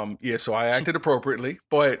 And so I acted appropriately.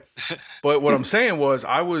 But what I'm saying was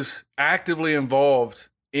I was actively involved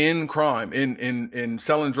in crime, in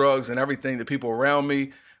selling drugs, and everything. The people around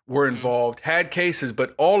me were involved, had cases,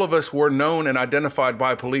 but all of us were known and identified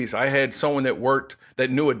by police. I had someone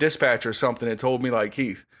that knew a dispatcher or something that told me, like,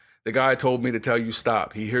 Keith, the guy told me to tell you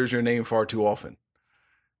stop. He hears your name far too often.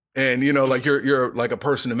 And, you know, like you're like a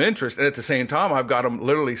person of interest. And at the same time, I've got them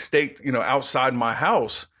literally staked, you know, outside my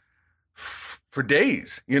house for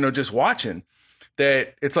days, you know, just watching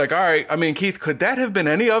that. It's like, all right, I mean, Keith, could that have been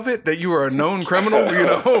any of it, that you were a known criminal, you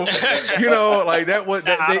know, like that was,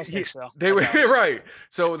 they were right.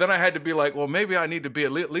 So then I had to be like, well, maybe I need to be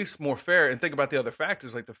at least more fair and think about the other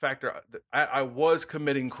factors. Like the factor I was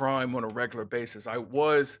committing crime on a regular basis.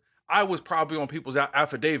 I was probably on people's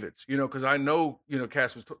affidavits, you know, because I know, you know,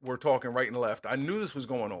 cats were talking right and left. I knew this was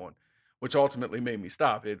going on, which ultimately made me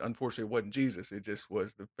stop. It unfortunately wasn't Jesus. It just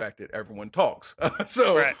was the fact that everyone talks.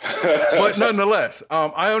 But nonetheless,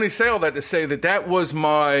 I only say all that to say that was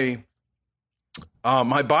my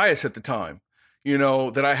my bias at the time.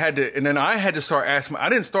 that I had to, and then I had to start asking. I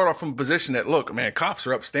didn't start off from a position that, look, man, cops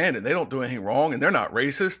are upstanding. They don't do anything wrong and they're not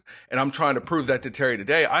racist. And I'm trying to prove that to Terry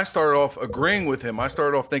today. I started off agreeing with him. I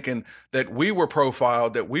started off thinking that we were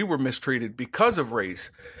profiled, that we were mistreated because of race,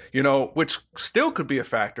 which still could be a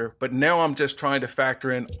factor. But now I'm just trying to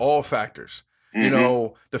factor in all factors.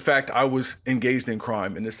 The fact I was engaged in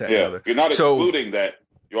crime and this, that, and the other. You're not excluding that.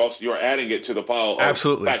 You're adding it to the pile of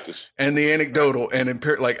factors. And the anecdotal and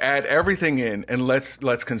add everything in and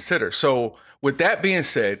let's consider. So with that being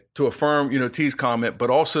said, to affirm, T's comment, but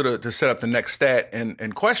also to set up the next stat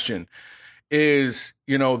and question is,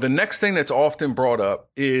 the next thing that's often brought up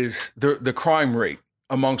is the crime rate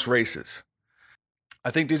amongst races.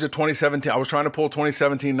 I think these are 2017. I was trying to pull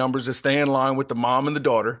 2017 numbers to stay in line with the mom and the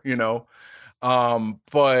daughter,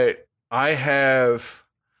 but I have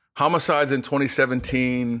homicides in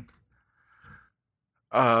 2017,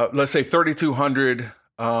 let's say 3,200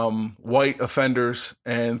 white offenders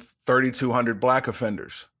and 3,200 black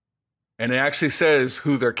offenders. And it actually says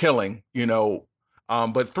who they're killing, but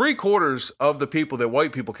 3/4 of the people that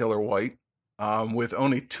white people kill are white, with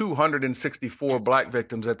only 264 black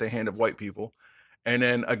victims at the hand of white people. And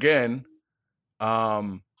then again,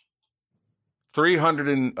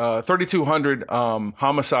 3,200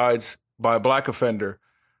 homicides by a black offender.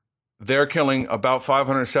 They're killing about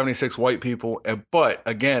 576 white people, but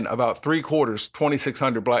again, about 3/4,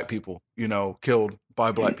 2,600 black people, killed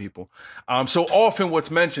by black people. So often what's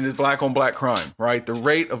mentioned is black on black crime, right? The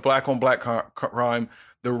rate of black on black crime,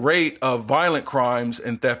 the rate of violent crimes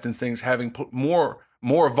and theft and things having more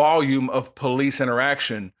volume of police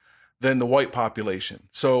interaction than the white population.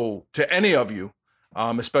 So to any of you,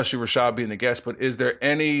 especially Rashad being the guest, but is there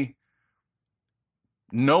any,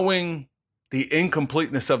 knowing the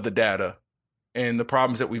incompleteness of the data and the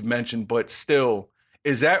problems that we've mentioned, but still,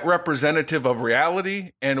 is that representative of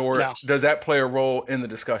reality or does that play a role in the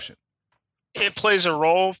discussion? It plays a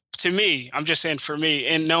role to me. I'm just saying for me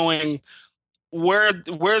in knowing where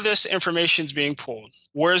this information is being pulled.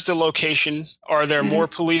 Where's the location? Are there more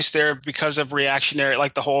police there because of reactionary,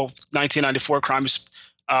 like the whole 1994 Crimes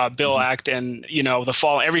Bill Act and, the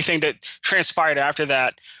fall, everything that transpired after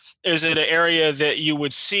that? Is it an area that you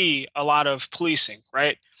would see a lot of policing,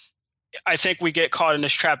 right? I think we get caught in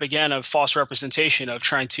this trap again of false representation, of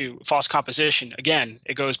false composition. Again,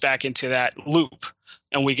 it goes back into that loop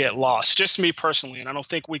and we get lost. Just me personally, and I don't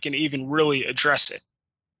think we can even really address it.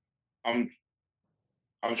 I'm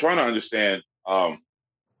trying to understand. I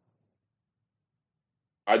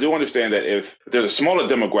do understand that if there's a smaller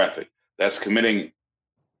demographic that's committing,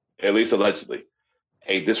 at least allegedly,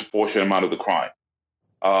 a disproportionate amount of the crime,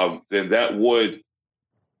 then that would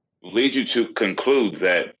lead you to conclude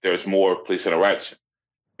that there's more police interaction,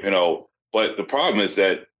 But the problem is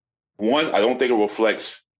that, one, I don't think it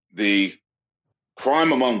reflects the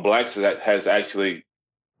crime among blacks that has actually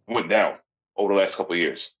went down over the last couple of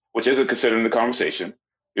years, which isn't considered in the conversation,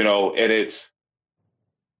 and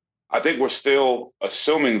I think we're still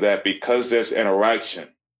assuming that because there's interaction,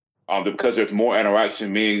 because there's more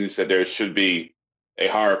interaction means that there should be a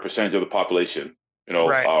higher percentage of the population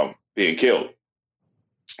being killed,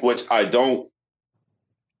 which I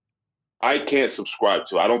can't subscribe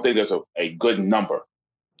to. I don't think there's a good number.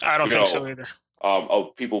 I don't think so either.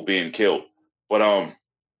 Of people being killed. But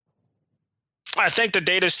I think the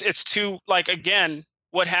data, it's too, again,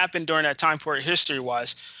 what happened during that time period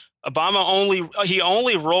history-wise, Obama only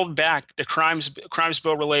rolled back the crimes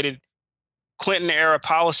bill related Clinton era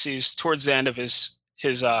policies towards the end of his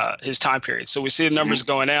time period. So we see the numbers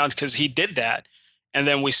going down because he did that. And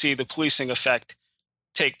then we see the policing effect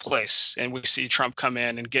take place, and we see Trump come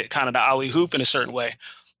in and get kind of the alley hoop in a certain way.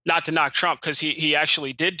 Not to knock Trump, because he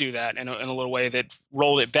actually did do that in a little way that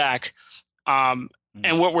rolled it back. And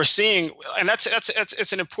what we're seeing, and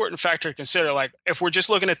it's an important factor to consider. Like if we're just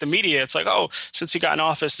looking at the media, it's like, oh, since he got in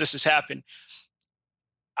office, this has happened.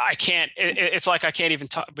 It's like I can't even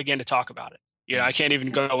begin to talk about it. I can't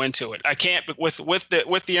even go into it. I can't with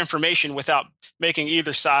the information without making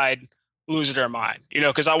either side lose their mind,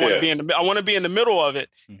 because I want to be in the middle of it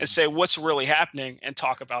and say what's really happening and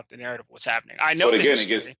talk about the narrative of what's happening. I know, but again,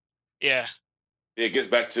 it gets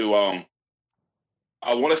back to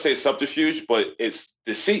I want to say subterfuge, but it's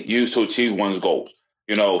deceit used to achieve one's goal.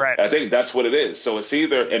 Right. I think that's what it is. So it's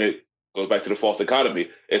either, and it goes back to the false dichotomy,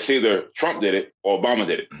 it's either Trump did it or Obama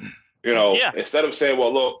did it. Instead of saying,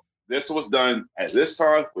 well, look, this was done at this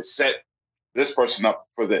time, we set this person up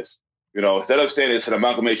for this. Instead of saying it's an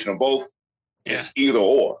amalgamation of both, it's either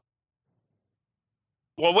or.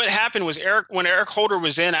 Well, what happened was when Eric Holder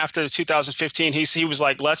was in after 2015, he was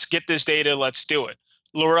like, let's get this data, let's do it.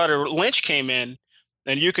 Loretta Lynch came in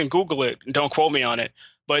and you can Google it, and don't quote me on it,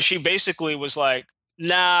 but she basically was like,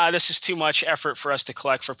 nah, this is too much effort for us to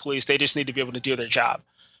collect for police. They just need to be able to do their job.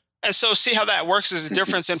 And so see how that works. There's a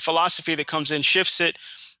difference in philosophy that comes in, shifts it.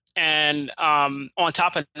 And on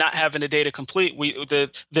top of not having the data complete,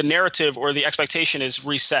 the narrative or the expectation is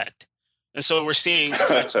reset. And so we're seeing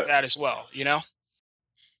effects of that as well, you know?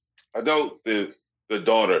 I know the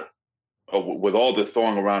daughter, with all the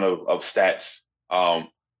throwing around of stats,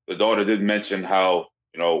 the daughter did mention how,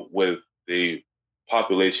 you know, with the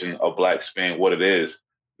population of blacks being what it is,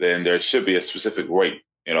 then there should be a specific rate,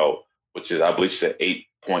 you know, which is, I believe she said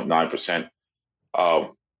 8.9%.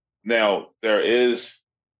 Now, there is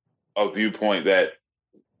a viewpoint that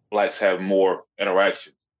blacks have more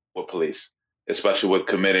interaction with police, especially with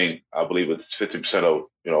committing, I believe it's 50% of,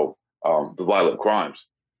 you know, the violent crimes.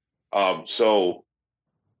 So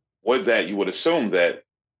with that, you would assume that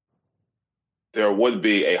there would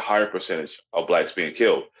be a higher percentage of blacks being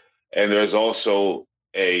killed. And there's also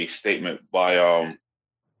a statement by,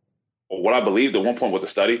 what I believe at one point with the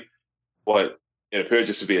study, but it appears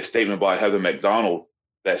just to be a statement by Heather McDonald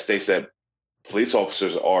that states that police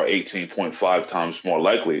officers are 18.5 times more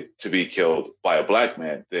likely to be killed by a black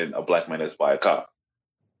man than a black man is by a cop.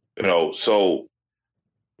 You know, so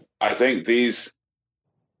I think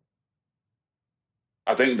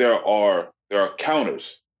there are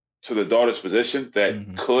counters to the daughter's position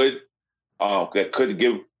that could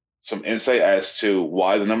give some insight as to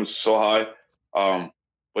why the numbers are so high.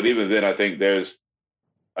 But even then, I think there's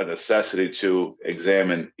a necessity to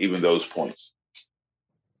examine even those points.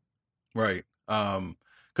 Right.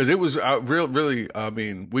 Because it was really, I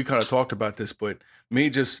mean, we kind of talked about this, but me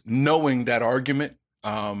just knowing that argument,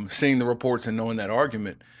 seeing the reports and knowing that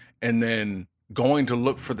argument, and then going to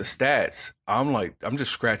look for the stats, I'm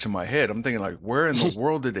just scratching my head. I'm thinking, like, where in the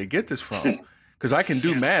world did they get this from? Because I can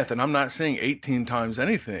do math, and I'm not saying 18 times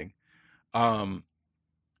anything.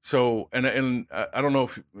 So, and I don't know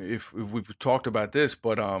if we've talked about this,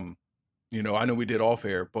 but you know, I know we did off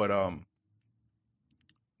air, but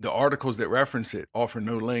the articles that reference it offer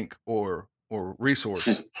no link or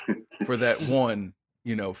resource for that one,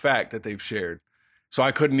 you know, fact that they've shared. So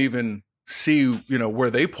I couldn't even see, you know, where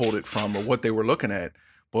they pulled it from or what they were looking at.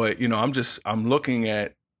 But, you know, I'm looking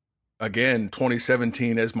at, again,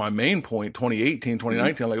 2017 as my main point, 2018,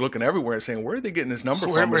 2019, like looking everywhere and saying, where are they getting this number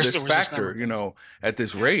from, or this factor, you know, at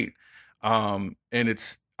this rate? And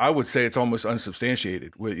I would say it's almost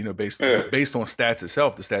unsubstantiated with, you know, based on stats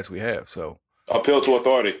itself, the stats we have. So appeal to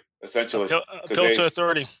authority, essentially. Appeal to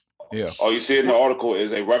authority. Yeah. All you see in the article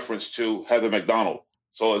is a reference to Heather McDonald.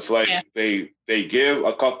 So it's like they give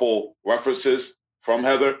a couple references from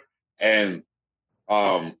Heather and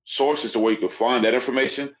sources to where you can find that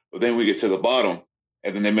information, but then we get to the bottom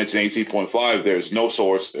and then they mention 18.5. There's no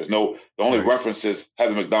source. The only reference is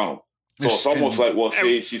Heather McDonald. So it's almost like, well,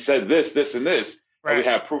 see, she said this, this, and this. Right. And we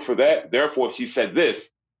have proof for that. Therefore, she said this.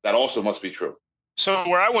 That also must be true. So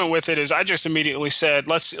where I went with it is I just immediately said,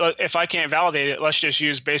 if I can't validate it, let's just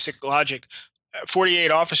use basic logic.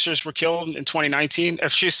 48 officers were killed in 2019.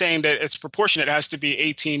 If she's saying that it's proportionate, it has to be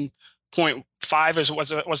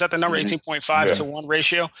 18.5. Was that the number? 18.5 to 1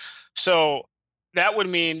 ratio. So that would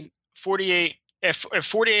mean 48. If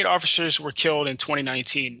 48 officers were killed in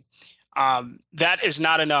 2019, that is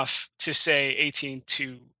not enough to say 18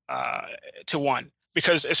 to 1,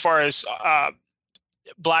 because as far as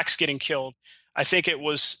blacks getting killed, I think it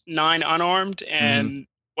was 9 unarmed and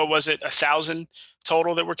what was it, 1,000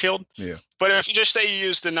 total that were killed. Yeah. But if you just say you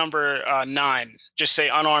use the number 9, just say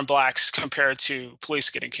unarmed blacks compared to police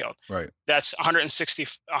getting killed. Right. That's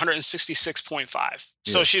 166.5. Yeah.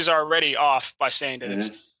 So she's already off by saying that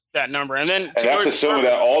it's that number. And then that's assuming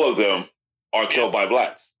that all of them are killed by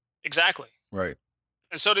blacks. Exactly. Right.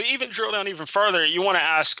 And so to even drill down even further, you want to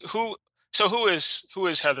ask who is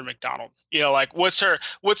Heather McDonald? You know, like what's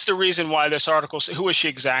the reason why this article, who is she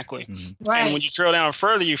exactly? Right. And when you drill down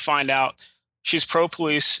further, you find out she's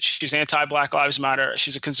pro-police, she's anti-Black Lives Matter,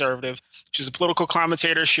 she's a conservative, she's a political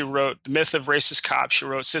commentator, she wrote The Myth of Racist Cops, she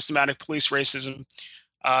wrote Systematic Police Racism,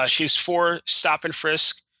 she's for stop and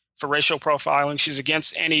frisk for racial profiling, she's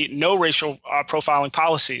against no racial profiling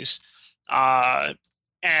policies,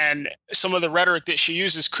 and some of the rhetoric that she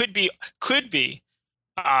uses could be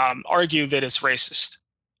argue that it's racist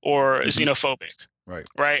or xenophobic.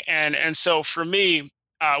 Right. And so for me,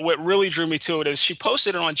 what really drew me to it is she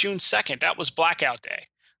posted it on June 2nd. That was Blackout Day,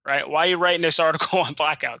 right? Why are you writing this article on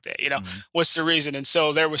Blackout Day? You know, what's the reason? And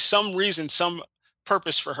so there was some reason, some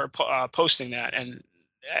purpose for her posting that. And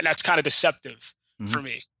that's kind of deceptive for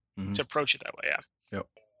me to approach it that way. Yeah. Yep.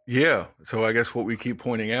 Yeah. So I guess what we keep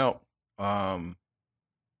pointing out,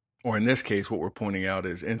 Or in this case, what we're pointing out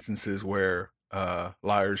is instances where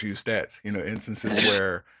liars use stats. Instances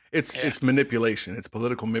where it's manipulation. It's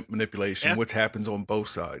political manipulation. What happens on both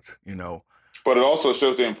sides. But it also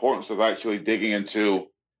shows the importance of actually digging into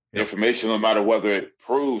information, no matter whether it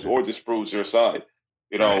proves or disproves your side.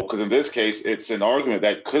 Because in this case, it's an argument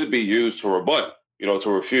that could be used to rebut,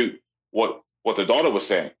 to refute what the daughter was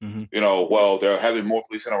saying. Well, they're having more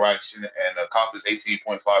police interaction, and a cop is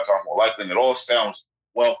 18.5 times more likely, and it all sounds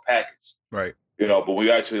well packaged. Right. But when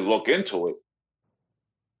you actually look into it,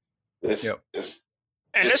 this is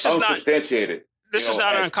unsubstantiated. This is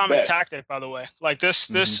not an uncommon tactic, by the way. Like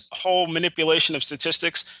this whole manipulation of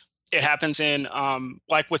statistics, it happens in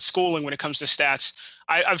like with schooling when it comes to stats.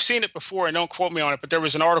 I've seen it before, and don't quote me on it, but there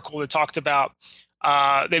was an article that talked about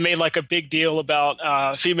they made like a big deal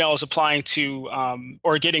about females applying to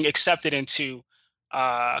or getting accepted into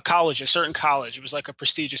college, a certain college. It was like a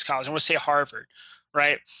prestigious college. I want to say Harvard,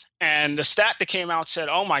 right? And the stat that came out said,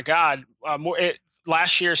 "Oh my God,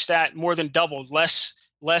 last year's stat more than doubled. Less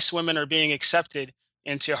women are being accepted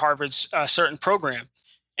into Harvard's certain program."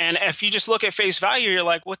 And if you just look at face value, you're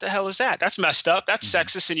like, what the hell is that? That's messed up. That's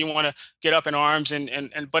sexist. And you want to get up in arms.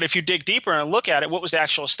 But if you dig deeper and look at it, what was the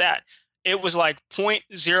actual stat? It was like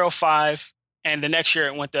 0.05. And the next year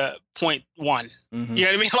it went to 0.1. You know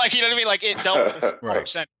what I mean? Like, it doubled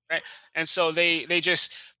 4%, right? And so they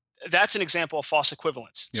just, that's an example of false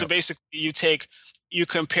equivalence. So basically you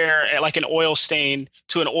compare like an oil stain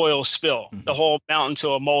to an oil spill, the whole mountain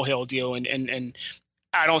to a molehill deal. And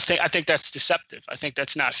I think that's deceptive. I think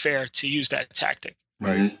that's not fair to use that tactic.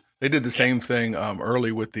 Right. They did the same thing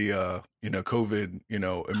early with the COVID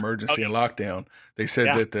emergency and lockdown. They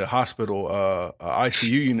said that the hospital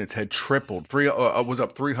ICU units had tripled. Was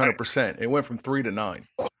up 300%. It went from 3 to 9.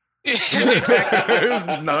 It was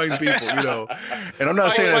 9 people. And I'm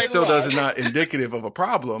not saying that still not indicative of a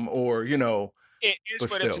problem or It is,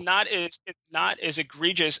 but it's not as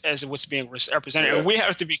egregious as what's being represented. And we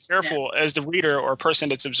have to be careful as the reader or person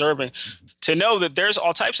that's observing to know that there's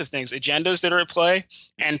all types of things, agendas that are at play,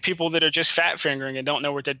 and people that are just fat fingering and don't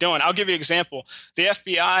know what they're doing. I'll give you an example. The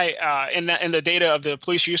FBI in the data of the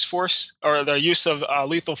police use force, or the use of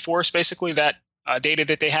lethal force, basically that data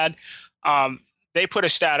that they had, they put a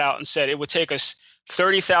stat out and said it would take us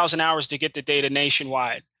 30,000 hours to get the data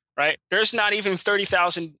nationwide. Right? There's not even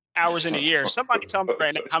 30,000 hours in a year. Somebody tell me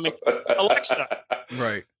right now how many, Alexa,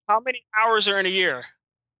 right? How many hours are in a year?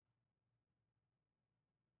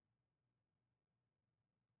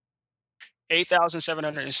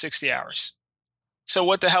 8,760 hours. So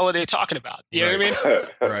what the hell are they talking about? You know what I mean?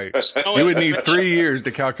 Right. So you would need 3 years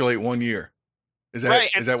to calculate 1 year. Is that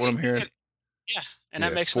right? Is that what I'm hearing? Yeah. And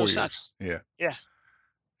that makes no sense. Yeah. Yeah.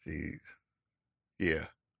 Jeez. Yeah.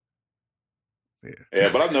 Yeah,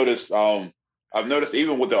 but I've noticed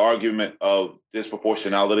even with the argument of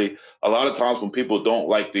disproportionality, a lot of times when people don't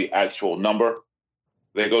like the actual number,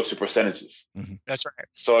 they go to percentages. That's right.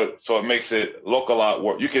 So it makes it look a lot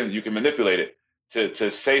worse. You can manipulate it to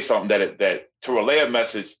say something that to relay a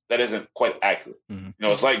message that isn't quite accurate.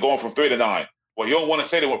 It's like going from 3 to 9. Well, you don't want to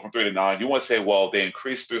say they went from 3 to 9. You want to say, well, they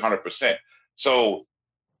increased 300%. So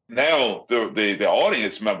now the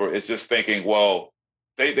audience member is just thinking, well,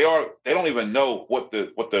 they don't even know what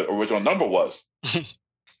the original number was.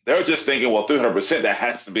 They're just thinking, well, 300%, that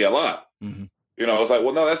has to be a lot. It's like,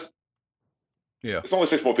 well, no, it's only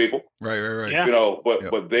 6 more people. Right. Yeah.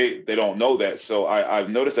 But they don't know that. So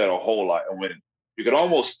I've noticed that a whole lot. And when you can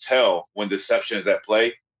almost tell when deception is at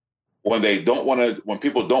play, when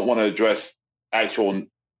people don't want to address actual,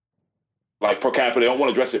 like per capita, they don't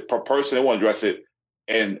want to address it per person. They want to address it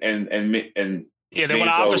and yeah, they want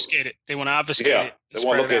to obfuscate it. They want to obfuscate it. They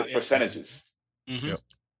want to look at percentages. Yep.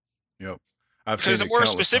 Because the more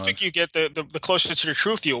specific you get, the closer to the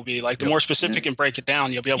truth you'll be. Like the more specific and break it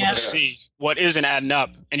down, you'll be able to see what isn't adding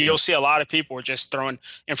up. And you'll see a lot of people are just throwing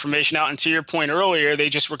information out. And to your point earlier, they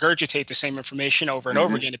just regurgitate the same information over and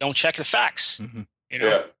over again and don't check the facts.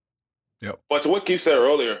 Yeah. But to what Keith said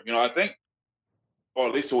earlier, I think, or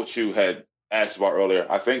at least to what you had asked about earlier,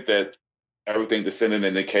 I think that everything descending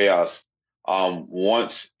into chaos,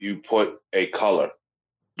 once you put a color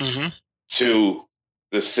to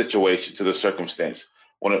the situation, to the circumstance,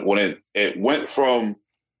 when it went from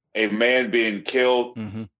a man being killed,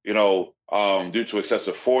 due to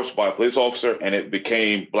excessive force by a police officer, and it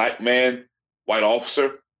became black man, white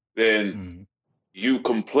officer, then you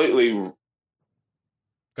completely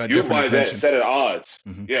you by that set of odds.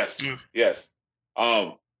 Yes.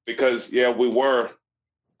 Because we were,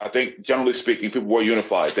 I think, generally speaking, people were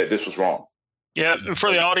unified that this was wrong. Yeah, and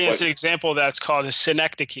for the audience, an example of that's called a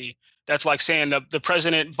synecdoche. That's like saying the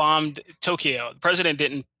president bombed Tokyo. The president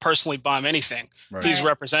didn't personally bomb anything. Right. He's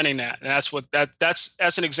representing that, and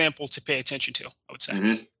that's an example to pay attention to, I would say.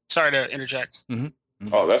 Mm-hmm. Sorry to interject. Mm-hmm.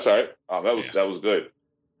 Mm-hmm. Oh, that's all right. That was good.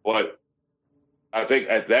 But I think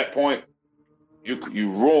at that point,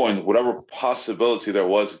 you ruined whatever possibility there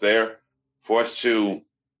was there for us to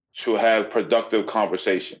have productive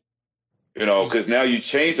conversation. Because now you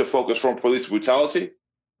change the focus from police brutality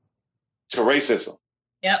to racism.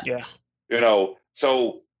 Yep. Yeah.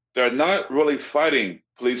 So they're not really fighting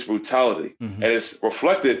police brutality. Mm-hmm. And it's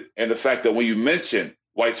reflected in the fact that when you mention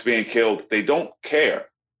whites being killed, they don't care.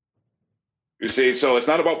 You see, so it's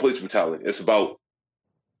not about police brutality. It's about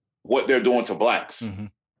what they're doing to blacks. Mm-hmm.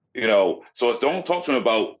 So don't talk to them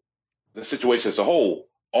about the situation as a whole.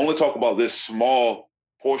 Only talk about this small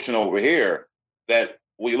portion over here that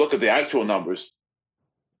when you look at the actual numbers,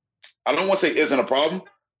 I don't want to say isn't a problem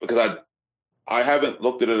because I haven't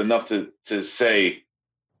looked at it enough to say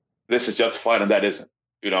this is justified and that isn't,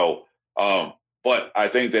 but I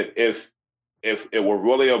think that if it were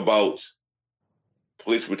really about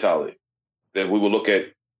police brutality, then we will look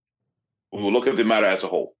at the matter as a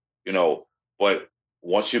whole, but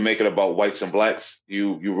once you make it about whites and blacks,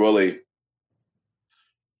 you really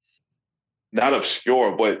not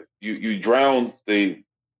obscure, but you drown the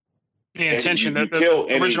intention,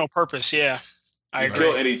 the original purpose. Yeah, I agree.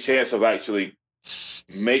 Kill any chance of actually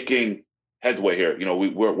making headway here.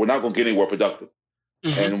 We're not going to get anywhere productive,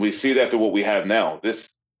 and we see that through what we have now. It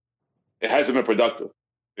hasn't been productive.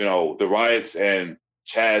 The riots and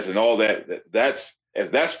Chaz and all that.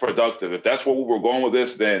 If that's productive, if that's where we were going with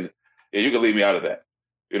this, then yeah, you can leave me out of that.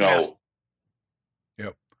 Yes.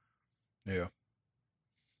 Yep. Yeah.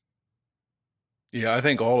 Yeah, I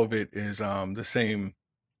think all of it is the same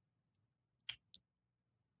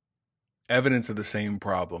evidence of the same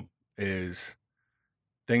problem. Is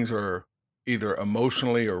things are either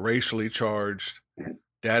emotionally or racially charged.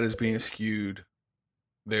 Data is being skewed.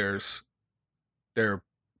 They're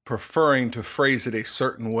preferring to phrase it a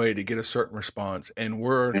certain way to get a certain response. And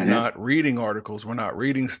we're not reading articles. We're not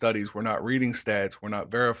reading studies. We're not reading stats. We're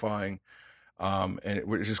not verifying. And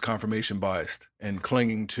it's just confirmation biased and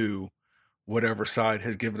clinging to whatever side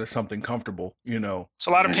has given us something comfortable, It's a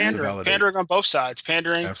lot of pandering on both sides,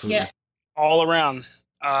 Absolutely. All around.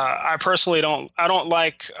 I personally don't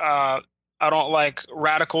like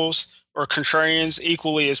radicals or contrarians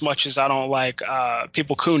equally as much as I don't like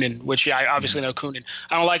people cooning, which I obviously know cooning.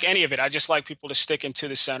 I don't like any of it. I just like people to stick into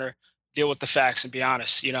the center, deal with the facts, and be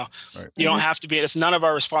honest. Right. You don't have to be. It's none of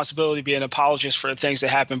our responsibility to be an apologist for the things that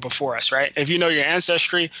happened before us. Right. If you know your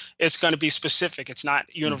ancestry, it's going to be specific. It's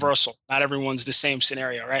not universal. Not everyone's the same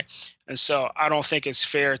scenario. Right. And so I don't think it's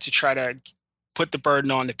fair to try to put the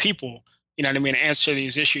burden on the people. You know what I mean? Answer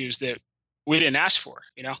these issues that we didn't ask for.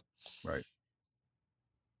 Right.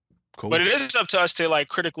 Cool. But it is up to us to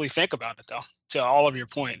critically think about it, though. To all of your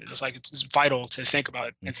point, it's vital to think about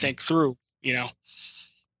it and think through.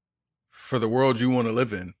 For the world you want to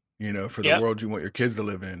live in, for the world you want your kids to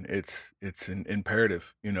live in, it's an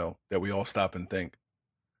imperative, that we all stop and think.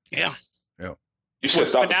 Yeah. Yeah. With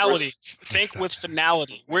finality. Think with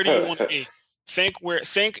finality. Where do you want to be?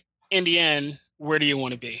 Think in the end. Where do you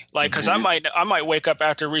want to be? Because I might wake up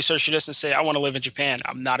after researching this and say, I want to live in Japan.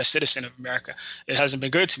 I'm not a citizen of America. It hasn't been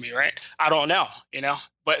good to me, right? I don't know,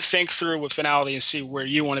 but think through with finality and see where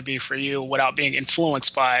you want to be for you without being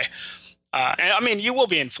influenced by, and I mean, you will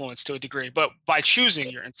be influenced to a degree, but by choosing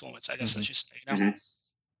your influence, I guess I should say,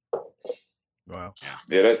 Wow.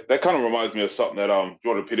 Yeah, that kind of reminds me of something that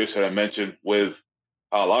Jordan Peterson had mentioned with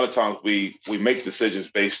a lot of times we make decisions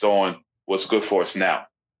based on what's good for us now.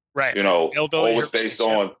 Right. Always based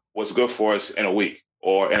on what's good for us in a week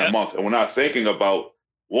or in a month. And we're not thinking about,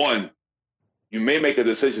 one, you may make a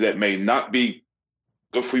decision that may not be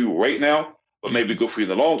good for you right now, but may be good for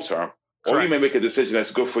you in the long term. Correct. Or you may make a decision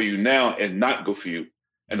that's good for you now and not good for you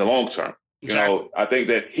in the long term. Exactly. I think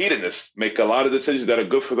that hedonists make a lot of decisions that are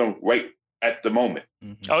good for them right at the moment.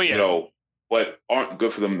 Oh, yeah. But aren't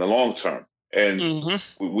good for them in the long term. And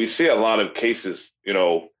we see a lot of cases,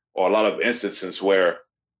 or a lot of instances where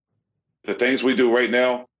the things we do right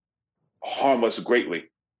now harm us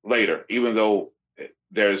greatly later, even though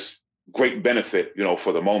there's great benefit,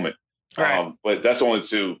 for the moment. Right. But that's only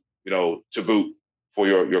to boot for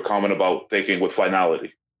your comment about thinking with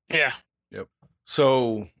finality. Yeah. Yep.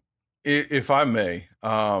 So if I may,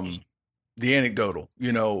 the anecdotal,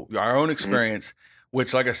 our own experience,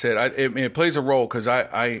 which, like I said, it plays a role because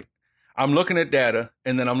I'm looking at data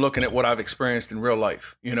and then I'm looking at what I've experienced in real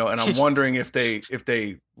life, and I'm wondering if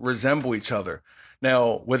they resemble each other.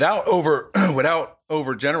 Now, without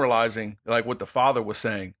over generalizing, like what the father was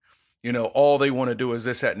saying, you know, all they want to do is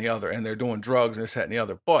this, that, and the other, and they're doing drugs and this, that, and the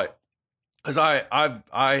other. But because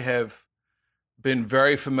I have been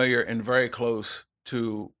very familiar and very close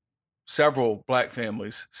to several black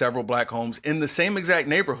families, several black homes in the same exact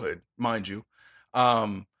neighborhood, mind you.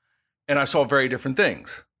 And I saw very different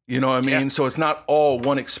things, you know what I mean? Yeah. So it's not all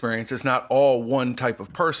one experience. It's not all one type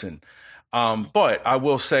of person. But I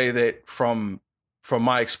will say that from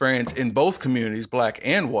my experience in both communities, black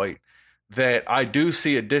and white, that I do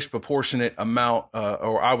see a disproportionate amount,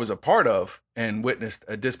 or I was a part of and witnessed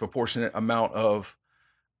a disproportionate amount of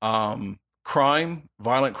crime,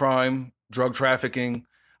 violent crime, drug trafficking.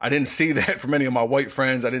 I didn't see that from any of my white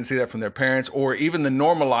friends. I didn't see that from their parents, or even the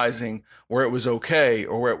normalizing where it was okay,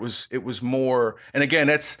 or where it was more. And again,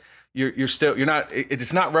 it's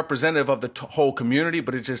not representative of the whole community,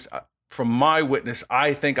 but it just, from my witness,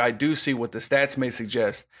 I think I do see what the stats may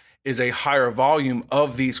suggest is a higher volume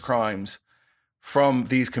of these crimes from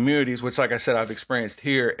these communities, which, like I said, I've experienced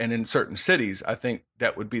here and in certain cities. I think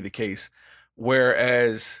that would be the case.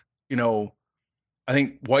 Whereas, you know, I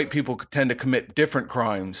think white people tend to commit different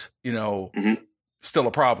crimes, you know, still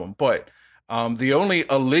a problem. But the only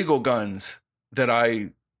illegal guns that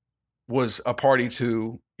I was a party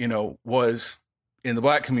to, you know, was in the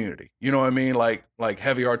black community, you know what I mean? Like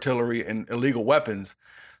heavy artillery and illegal weapons.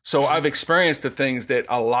 So I've experienced the things that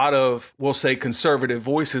a lot of, we'll say, conservative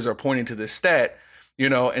voices are pointing to this stat, you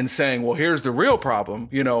know, and saying, well, here's the real problem,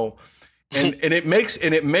 you know, and it makes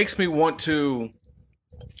me want to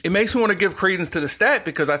give credence to the stat,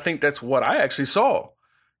 because I think that's what I actually saw,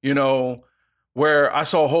 you know, where I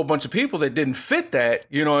saw a whole bunch of people that didn't fit that,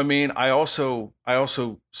 you know what I mean? I also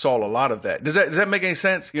saw a lot of that. Does that make any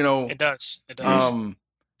sense? You know, it does.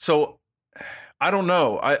 So I don't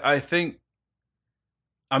know. I think,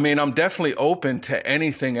 I mean, I'm definitely open to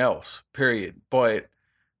anything else, period. But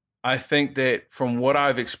I think that from what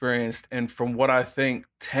I've experienced and from what I think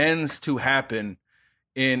tends to happen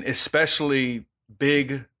in especially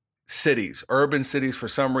big cities, urban cities, for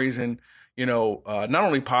some reason, you know, not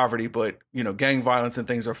only poverty, but, you know, gang violence and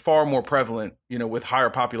things are far more prevalent, you know, with higher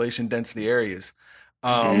population density areas.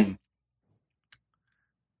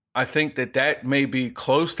 I think that may be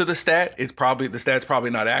close to the stat. The stat's probably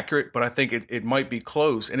not accurate, but I think it might be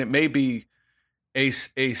close, and it may be I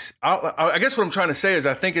guess what I'm trying to say is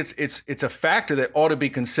I think it's a factor that ought to be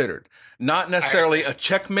considered, not necessarily a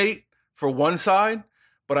checkmate for one side,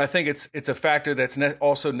 but I think it's a factor that's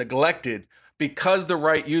also neglected, because the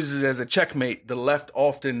right uses it as a checkmate. The left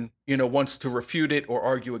often, you know, wants to refute it or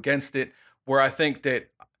argue against it, where I think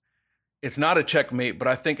that it's not a checkmate, but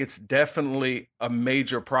I think it's definitely a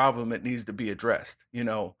major problem that needs to be addressed, you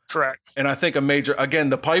know? Correct. And I think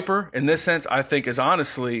the Piper in this sense, I think is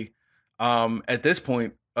honestly, at this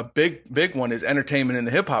point, a big one is entertainment in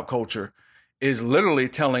the hip hop culture is literally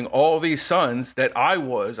telling all these sons that I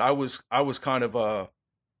was kind of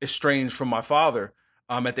estranged from my father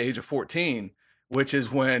at the age of 14, which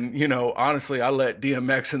is when, you know, honestly, I let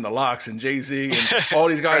DMX and the Lox and Jay-Z and all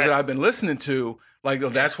these guys that I've been listening to, like, oh,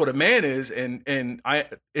 that's what a man is. And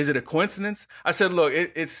is it a coincidence? I said, look,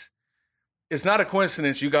 it's not a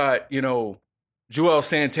coincidence. You got, you know, Joel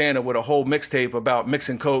Santana with a whole mixtape about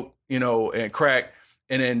mixing coke, you know, and crack.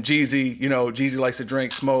 And then Jeezy, you know, Jeezy likes to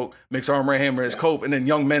drink, smoke, mix Arm & Hammer as coke. And then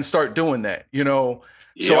young men start doing that, you know.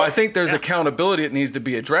 So I think there's accountability that needs to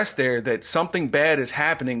be addressed there, that something bad is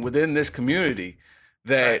happening within this community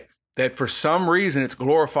that for some reason it's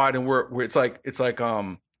glorified, and we're it's like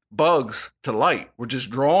bugs to light. We're just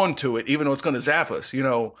drawn to it, even though it's going to zap us, you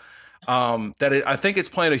know. I think it's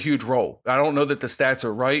playing a huge role. I don't know that the stats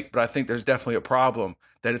are right, but I think there's definitely a problem,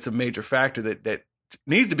 that it's a major factor that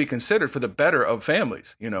needs to be considered for the better of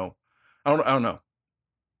families, you know. I don't know.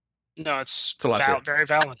 No, it's very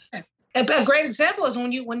valid. A great example is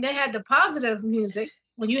when they had the positive music,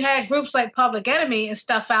 when you had groups like Public Enemy and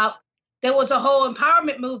stuff out, there was a whole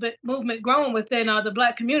empowerment movement growing within the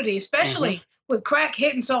black community, especially with crack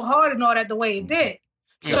hitting so hard and all that the way it did.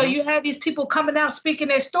 So you had these people coming out speaking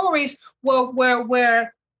their stories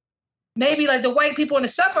where maybe like the white people in the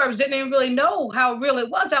suburbs didn't even really know how real it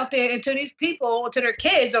was out there until these people, to their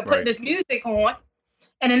kids, are putting this music on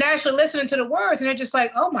and then actually listening to the words, and they're just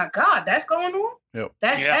like, oh my God, that's going on? Yep.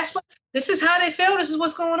 That's what, this is how they feel, this is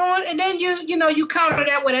what's going on. And then you counter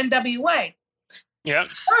that with NWA. Yeah.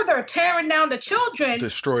 Further tearing down the children,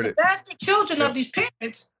 destroyed it. Bastard children of these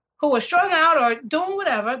parents who were strung out or doing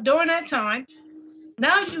whatever during that time.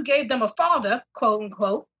 Now you gave them a father, quote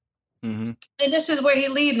unquote. And this is where he's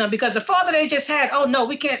leading them, because the father they just had, oh no,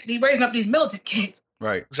 we can't be raising up these militant kids.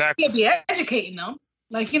 Right. Exactly. We can't be educating them.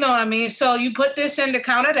 Like, you know what I mean? So you put this in to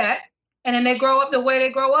counter that, and then they grow up the way they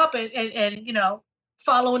grow up, and you know,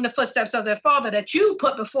 follow in the footsteps of their father that you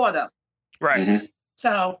put before them. Right. Mm-hmm.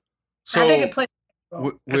 So I think it plays.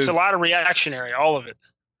 It's a lot of reactionary, all of it.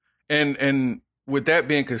 And with that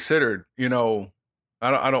being considered, you know,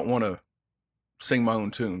 I don't want to sing my own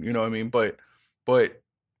tune, you know what I mean? But it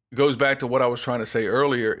goes back to what I was trying to say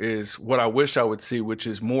earlier is what I wish I would see, which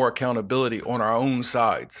is more accountability on our own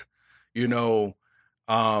sides. You know,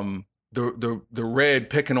 the red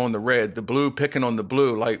picking on the red, the blue picking on the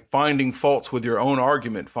blue, like finding faults with your own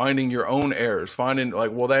argument, finding your own errors, finding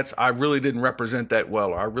like, well, I really didn't represent that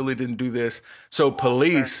well, or I really didn't do this. So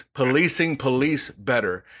policing police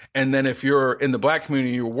better. And then if you're in the Black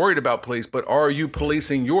community, you're worried about police, but are you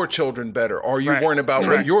policing your children better? Are you worrying about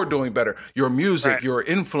what you're doing better? Your music, your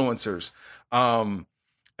influencers.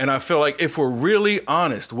 And I feel like if we're really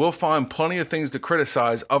honest, we'll find plenty of things to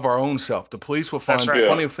criticize of our own self. The police will find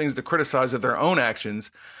plenty of things to criticize of their own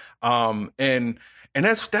actions. And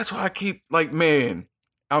that's why I keep like, man,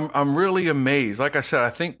 I'm really amazed. Like I said, I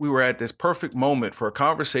think we were at this perfect moment for a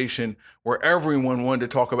conversation where everyone wanted to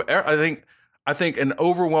talk about. I think an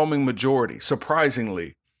overwhelming majority,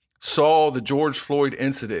 surprisingly, saw the George Floyd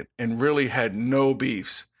incident and really had no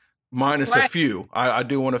beefs. Minus a few. I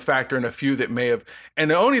do want to factor in a few that may have. And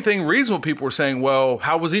the only thing reasonable people were saying, well,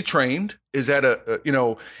 how was he trained? Is that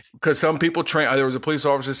because some people train. There was a police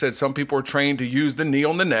officer said some people are trained to use the knee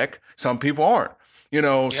on the neck. Some people aren't. You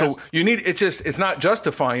know, so you need, it's not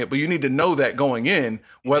justifying it, but you need to know that going in,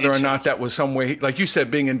 whether or not that was some way, like you said,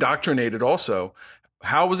 being indoctrinated also.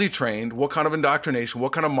 How was he trained? What kind of indoctrination?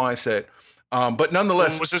 What kind of mindset? But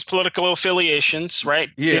nonetheless, what was his political affiliations, right?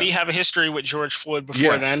 Yeah. Did he have a history with George Floyd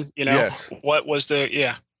before then? You know, what was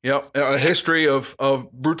the, a history of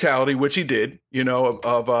brutality, which he did, you know,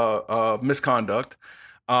 of misconduct.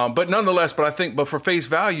 But nonetheless, but for face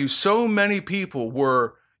value, so many people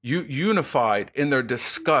were unified in their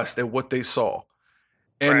disgust at what they saw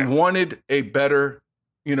and wanted a better,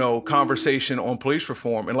 you know, conversation on police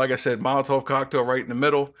reform. And like I said, Molotov cocktail right in the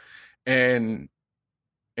middle. And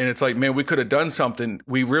it's like, man, we could have done something.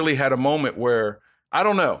 We really had a moment where, I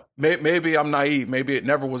don't know, maybe I'm naive. Maybe it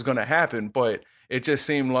never was going to happen, but it just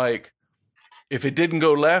seemed like if it didn't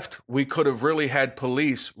go left, we could have really had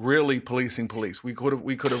police really policing police. We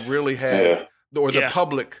could have really had, the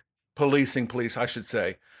public policing police, I should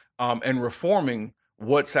say, and reforming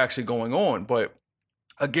what's actually going on. But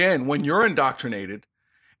again, when you're indoctrinated,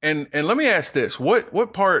 and let me ask this, what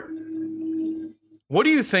do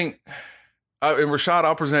you think? And Rashad,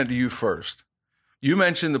 I'll present to you first. You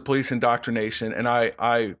mentioned the police indoctrination, and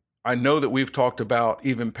I know that we've talked about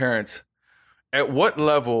even parents. At what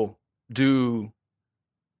level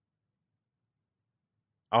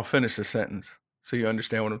I'll finish the sentence so you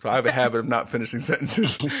understand what I'm talking. I have a habit of not finishing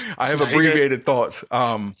sentences. I have abbreviated thoughts.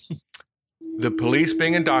 The police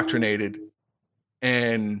being indoctrinated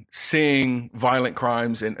and seeing violent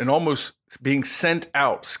crimes and almost being sent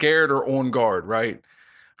out, scared or on guard, right?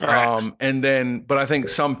 But I think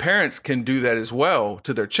some parents can do that as well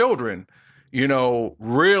to their children, you know,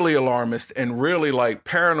 really alarmist and really like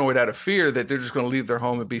paranoid out of fear that they're just going to leave their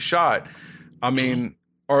home and be shot. I mean,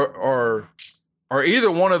 are either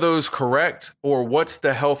one of those correct, or what's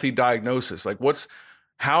the healthy diagnosis? Like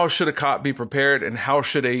how should a cop be prepared, and how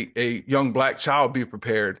should a young Black child be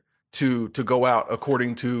prepared to go out,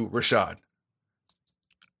 according to Rashad?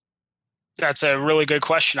 That's a really good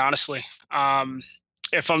question, honestly.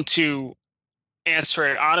 If I'm to answer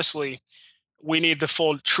it honestly, we need the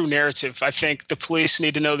full true narrative. I think the police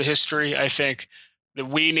need to know the history. I think that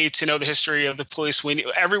we need to know the history of the police.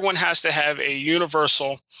 Everyone has to have a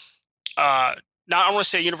universal, I want to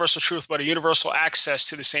say universal truth, but a universal access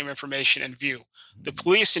to the same information and view. The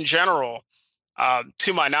police in general,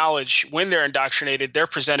 to my knowledge, when they're indoctrinated, they're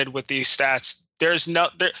presented with these stats.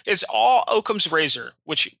 It's all Occam's razor,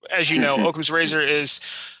 which, as you know, Occam's razor is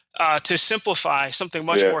to simplify something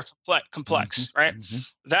much more complex, right?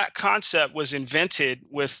 That concept was invented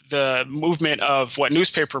with the movement of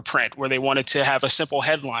newspaper print, where they wanted to have a simple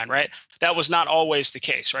headline, right? That was not always the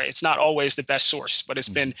case, right? It's not always the best source, but it's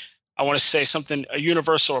been, I want to say a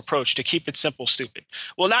universal approach to keep it simple, stupid.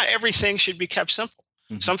 Well, not everything should be kept simple.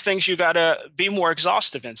 Some things you got to be more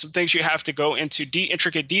exhaustive in. Some things you have to go into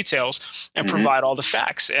intricate details and provide all the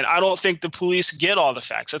facts. And I don't think the police get all the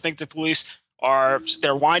facts. I think the police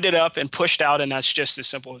they're winded up and pushed out, and that's just as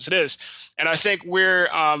simple as it is. And I think we're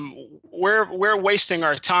wasting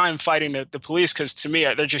our time fighting the police, because to me,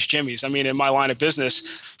 they're just jimmies. I mean, in my line of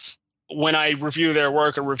business, when I review their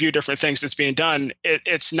work or review different things that's being done,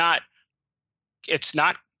 it's not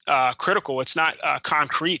critical. It's not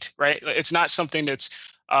concrete, right? It's not something that's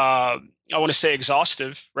I want to say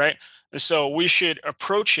exhaustive, right? And so we should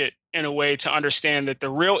approach it in a way to understand that the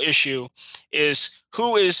real issue is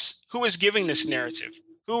who is giving this narrative,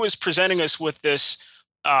 who is presenting us with this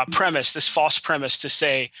premise, this false premise to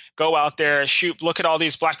say, go out there, shoot, look at all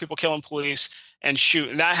these black people killing police and shoot.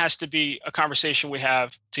 And that has to be a conversation we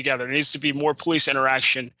have together. There needs to be more police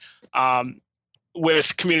interaction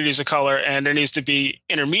with communities of color, and there needs to be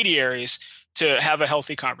intermediaries to have a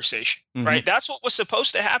healthy conversation, right? That's what was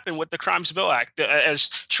supposed to happen with the Crimes Bill Act, as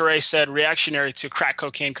Sheree said, reactionary to crack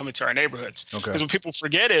cocaine coming to our neighborhoods. Because what people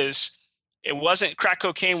forget is it wasn't crack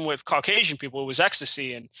cocaine with Caucasian people, it was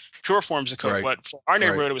ecstasy and pure forms of coke. But for our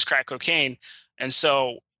neighborhood, it was crack cocaine. And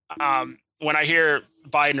so when I hear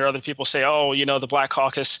Biden or other people say, oh, the Black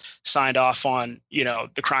Caucus signed off on,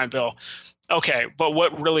 the crime bill. Okay, but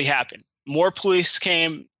what really happened? More police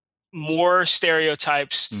came, more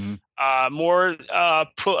stereotypes, more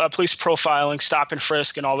police profiling, stop and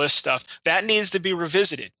frisk, and all this stuff. That needs to be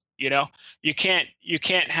revisited. You can't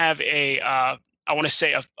have a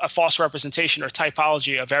false representation or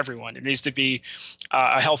typology of everyone. It needs to be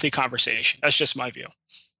a healthy conversation. That's just my view.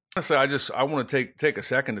 I want to take a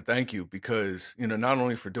second to thank you because, not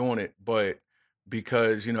only for doing it, but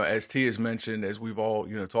because, as T has mentioned, as we've all,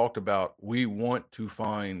 talked about, we want to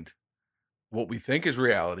find what we think is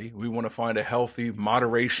reality. We want to find a healthy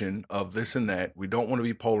moderation of this and that. We don't want to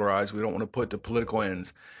be polarized. We don't want to put to political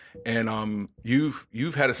ends. And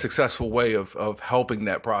you've had a successful way of helping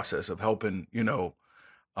that process, of helping,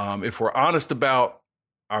 if we're honest about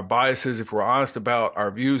our biases, if we're honest about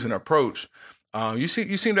our views and approach, you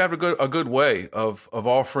seem to have a good way of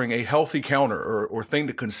offering a healthy counter or thing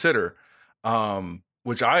to consider,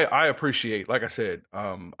 which I appreciate. Like I said,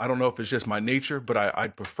 I don't know if it's just my nature, but I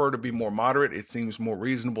prefer to be more moderate. It seems more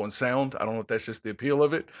reasonable and sound. I don't know if that's just the appeal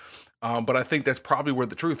of it, but I think that's probably where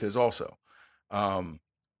the truth is also. And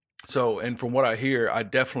from what I hear, I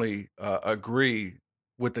definitely agree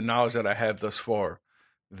with the knowledge that I have thus far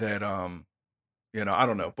that, I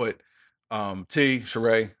don't know, but T,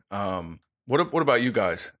 Sheree, what about you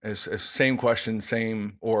guys? As same question,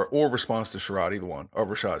 same or response to Sherrod, either one, or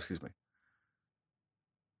Rashad, excuse me.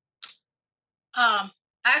 I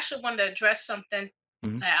actually wanted to address something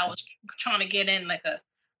that I was trying to get in like a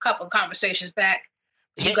couple of conversations back.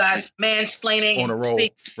 You guys mansplaining on a roll,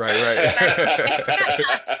 right.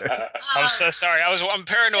 I'm so sorry. I'm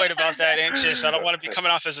paranoid about that, anxious. I don't want to be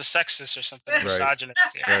coming off as a sexist or something, misogynist.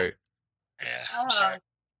 Yeah. Right. Yeah. I'm sorry.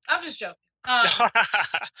 I'm just joking.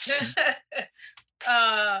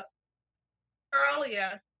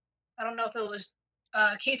 Earlier, I don't know if it was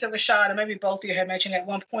Keith or Rashad, or maybe both of you had mentioned at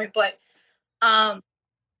one point, but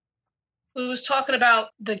we was talking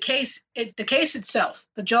about the case itself,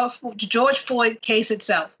 the George Floyd case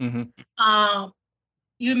itself.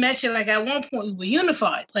 You mentioned like at one point we were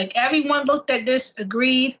unified, like everyone looked at this,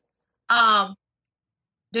 agreed,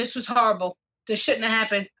 this was horrible. This shouldn't have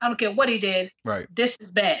happened. I don't care what he did. Right. This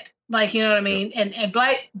is bad. Like, you know what I mean? Yep. And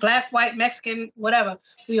black, white, Mexican, whatever.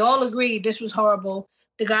 We all agreed this was horrible.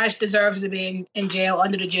 The guy deserves to be in jail,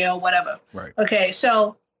 under the jail, whatever. Right. Okay.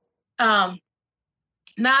 So,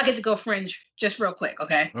 now I get to go fringe just real quick.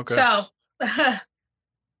 Okay. So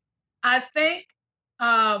I think,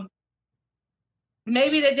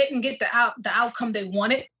 maybe they didn't get the outcome they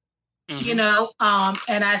wanted, and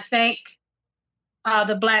I think,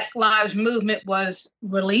 the Black Lives Movement was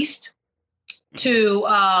released to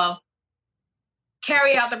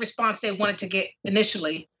carry out the response they wanted to get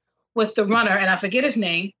initially with the runner, and I forget his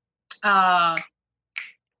name,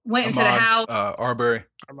 went into the house. Arbery.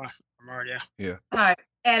 Ahmaud, yeah. All right.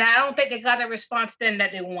 And I don't think they got the response then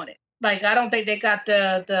that they wanted. Like, I don't think they got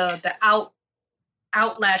the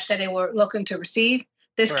outlash that they were looking to receive.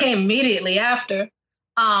 This came immediately after,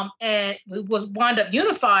 and we was wound up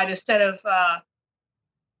unified instead of,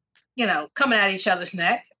 coming at each other's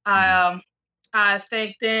neck. I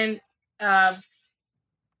think then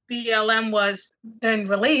BLM was then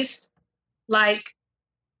released like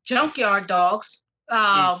junkyard dogs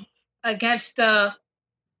against the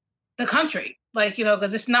country. Like,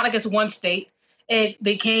 because it's not like it's one state. It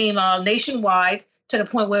became nationwide to the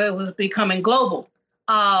point where it was becoming global.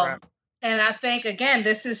 And I think, again,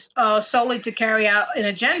 this is solely to carry out an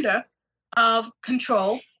agenda of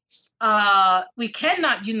control. We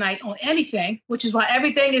cannot unite on anything, which is why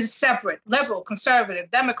everything is separate: liberal, conservative,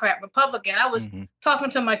 Democrat, Republican. I was talking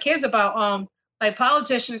to my kids about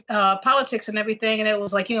politics and everything, and it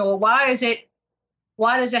was like, well, why does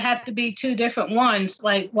it have to be two different ones?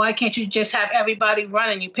 Like, why can't you just have everybody run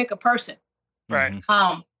and you pick a person? Right.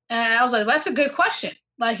 And I was like, that's a good question.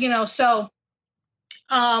 Like, so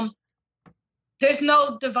there's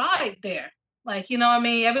no divide there. Like, you know what I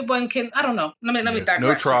mean? Everyone can, I don't know. Let me digress.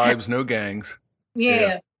 No tribes, no gangs.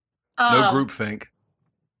 Yeah. No groupthink.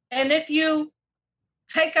 And if you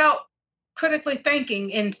take out critically thinking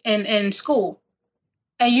in school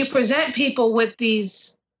and you present people with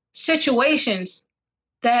these situations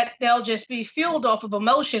that they'll just be fueled off of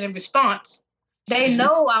emotion and response, they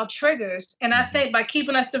know our triggers. And I think by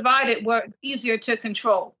keeping us divided, we're easier to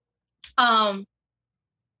control. Like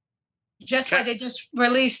they just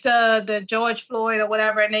released the George Floyd or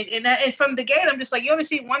whatever, and from the gate, I'm just like, you only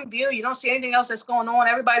see one view, you don't see anything else that's going on.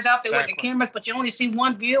 Everybody's out there with the cameras, but you only see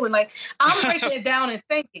one view, and like I'm breaking it down and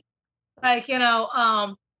thinking, like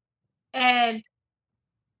and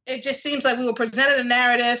it just seems like we were presented a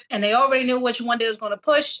narrative, and they already knew which one they was going to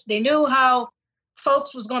push. They knew how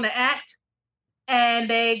folks was going to act, and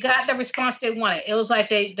they got the response they wanted. It was like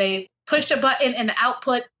they pushed a button, and the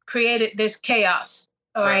output created this chaos.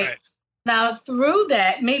 All right. Now, through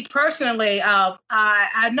that, me personally,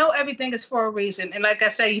 I know everything is for a reason. And like I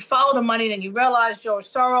said, you follow the money, and you realize George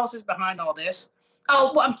Soros is behind all this.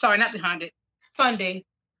 Oh, well, I'm sorry, not behind it. Funding.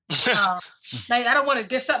 I don't want to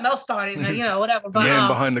get something else started, whatever. But man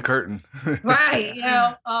behind the curtain. Right.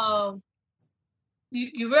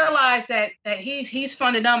 You realize that he's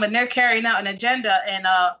funding them, and they're carrying out an agenda. And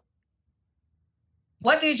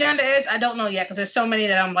what the agenda is, I don't know yet, because there's so many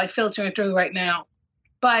that I'm like filtering through right now.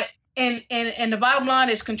 But and the bottom line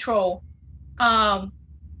is control, and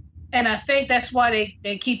I think that's why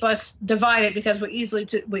they keep us divided, because we're easy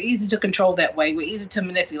to control that way. We're easy to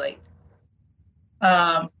manipulate.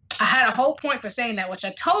 I had a whole point for saying that, which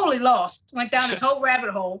I totally lost. Went down this whole rabbit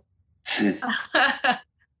hole. Can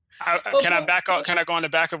I back up? Can I go on the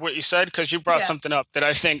back of what you said? Because you brought something up that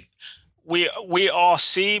I think we all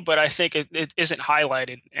see, but I think it isn't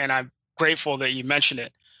highlighted, and I'm grateful that you mentioned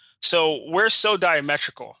it. So we're so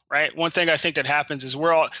diametrical, right? One thing I think that happens is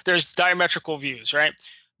there's diametrical views, right?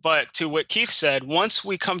 But to what Keith said, once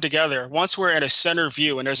we come together, once we're in a center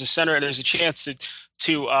view, and there's a chance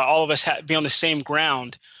to all of us be on the same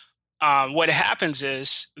ground, what happens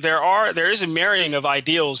is there is a marrying of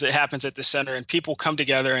ideals that happens at the center, and people come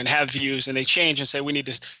together and have views, and they change and say we need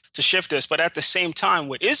to shift this. But at the same time,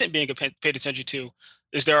 what isn't being paid attention to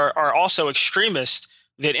is there are also extremists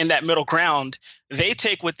that in that middle ground, they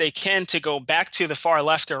take what they can to go back to the far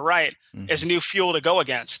left or right as new fuel to go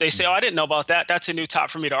against. They say, oh, I didn't know about that. That's a new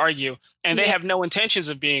top for me to argue. And they have no intentions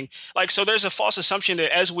of being like, so there's a false assumption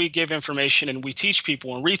that as we give information and we teach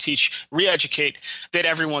people and reteach, re-educate, that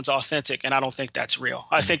everyone's authentic. And I don't think that's real.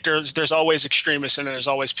 I think there's always extremists, and there's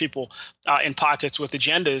always people in pockets with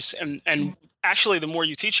agendas. And actually, the more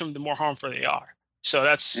you teach them, the more harmful they are. So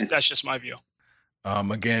that's just my view.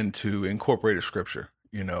 Again, to incorporate a scripture.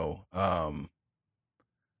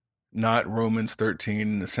 Not Romans 13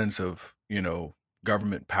 in the sense of,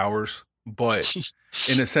 government powers, but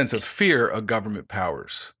in the sense of fear of government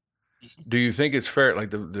powers. Do you think it's fair?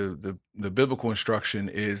 Like the biblical instruction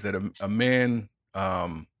is that a man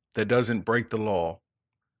that doesn't break the law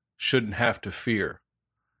shouldn't have to fear.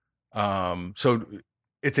 So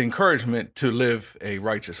it's encouragement to live a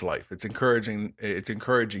righteous life. It's encouraging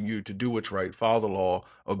you to do what's right, follow the law,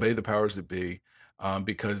 obey the powers that be.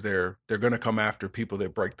 Because they're going to come after people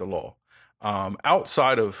that break the law.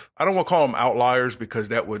 Outside of, I don't want to call them outliers, because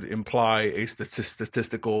that would imply a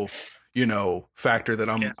statistical, factor that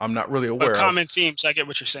I'm not really aware of. Common themes, I get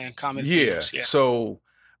what you're saying. Common themes. Yeah. So,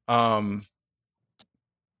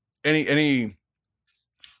 any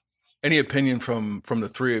opinion from the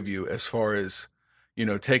three of you as far as,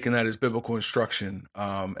 taking that as biblical instruction,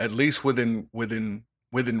 at least within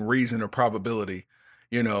reason or probability,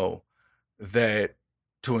 that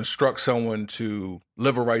to instruct someone to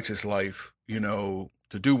live a righteous life,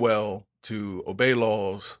 to do well, to obey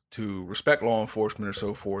laws, to respect law enforcement or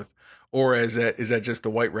so forth, or is that just the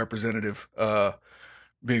white representative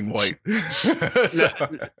being white?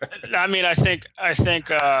 I mean, I think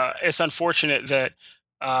it's unfortunate that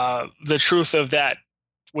the truth of that,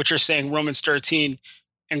 what you're saying, Romans 13,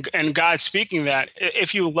 and God speaking that,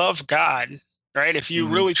 if you love God, right? If you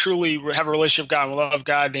really, truly have a relationship with God and love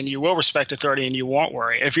God, then you will respect authority and you won't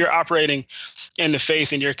worry. If you're operating in the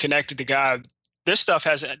faith and you're connected to God, this stuff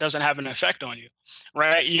doesn't have an effect on you,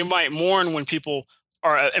 right? You might mourn when people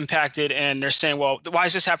are impacted and they're saying, well, why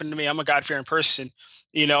is this happening to me? I'm a God-fearing person,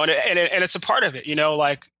 and it's a part of it,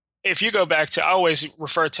 like if you go back to, I always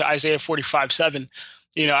refer to Isaiah 45:7,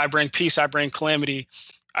 I bring peace, I bring calamity.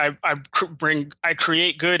 I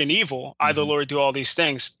create good and evil. I, the Lord, do all these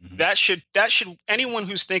things. That should anyone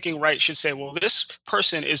who's thinking right should say, well, this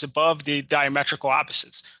person is above the diametrical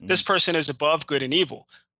opposites. This person is above good and evil.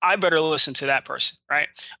 I better listen to that person, right?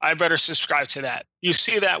 I better subscribe to that. You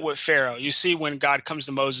see that with Pharaoh. You see when God comes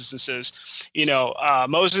to Moses and says,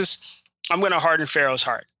 Moses, I'm going to harden Pharaoh's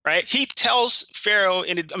heart, right? He tells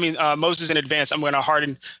Moses in advance, I'm going to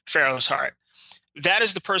harden Pharaoh's heart. That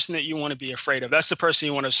is the person that you want to be afraid of. That's the person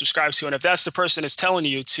you want to subscribe to. And if that's the person that's telling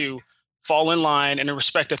you to fall in line and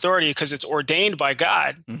respect authority because it's ordained by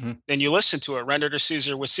God, then you listen to it. Render to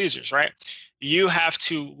Caesar what Caesar's, right? You have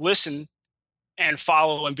to listen and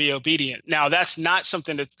follow and be obedient. Now, that's not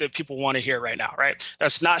something that people want to hear right now, right?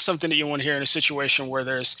 That's not something that you want to hear in a situation where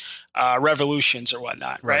there's revolutions or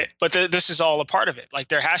whatnot, right? But this is all a part of it. Like,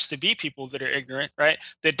 there has to be people that are ignorant, right?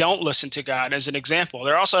 That don't listen to God as an example.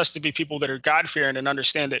 There also has to be people that are God-fearing and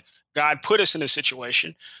understand that God put us in a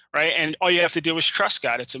situation, right? And all you have to do is trust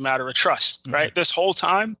God. It's a matter of trust, right? This whole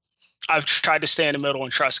time, I've tried to stay in the middle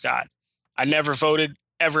and trust God. I never voted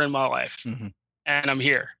ever in my life, and I'm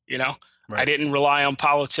here, I didn't rely on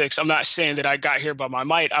politics. I'm not saying that I got here by my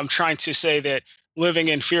might. I'm trying to say that living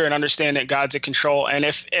in fear and understand that God's in control. And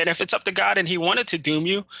if it's up to God and he wanted to doom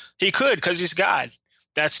you, he could, because he's God.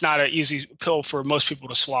 That's not an easy pill for most people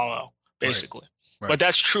to swallow, basically. Right. But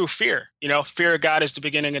that's true fear. Fear of God is the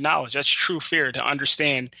beginning of knowledge. That's true fear, to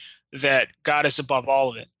understand that God is above all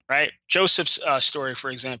of it, right? Joseph's story,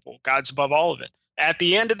 for example, God's above all of it. At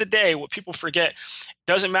the end of the day, what people forget,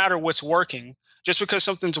 doesn't matter what's working. Just because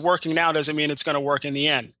something's working now doesn't mean it's going to work in the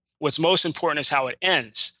end. What's most important is how it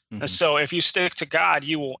ends. And so if you stick to God,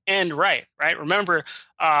 you will end right? Remember,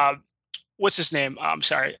 what's his name?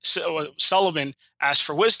 So Solomon asked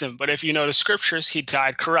for wisdom, but if you know the scriptures, he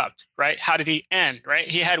died corrupt, right? How did he end, right?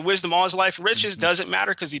 He had wisdom all his life. Riches doesn't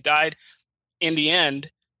matter because he died in the end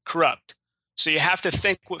corrupt. So you have to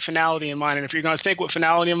think with finality in mind. And if you're going to think with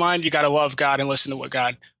finality in mind, you got to love God and listen to what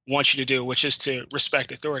God wants you to do, which is to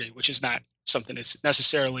respect authority, which is not something that's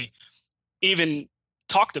necessarily even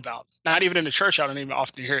talked about. Not even in the church. I don't even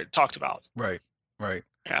often hear it talked about. Right.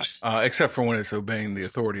 Yeah. Except for when it's obeying the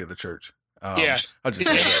authority of the church. Yeah. I'll just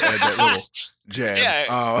add that little jab.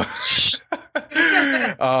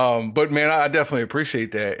 Yeah. But man, I definitely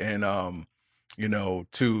appreciate that. And,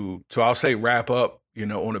 to I'll say wrap up,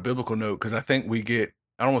 on a biblical note, because I think we get,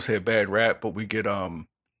 I don't want to say a bad rap, but we get, to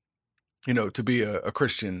be a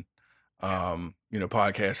Christian,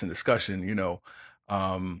 podcast and discussion,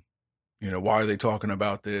 why are they talking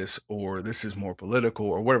about this, or this is more political,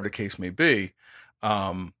 or whatever the case may be.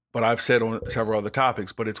 But I've said on several other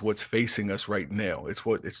topics, but it's what's facing us right now.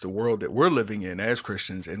 It's the world that we're living in as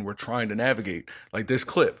Christians, and we're trying to navigate. Like this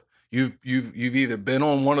clip, you've either been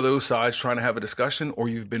on one of those sides trying to have a discussion, or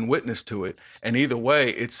you've been witness to it. And either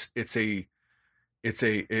way, it's a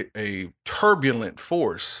turbulent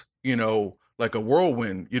force, like a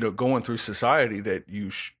whirlwind, going through society that you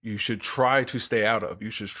should try to stay out of. You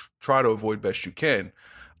should try to avoid best you can.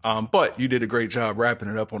 But you did a great job wrapping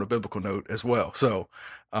it up on a biblical note as well. So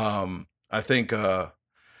I think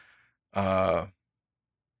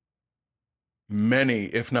many,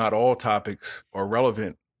 if not all, topics are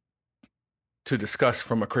relevant to discuss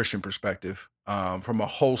from a Christian perspective, from a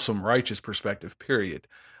wholesome, righteous perspective, period,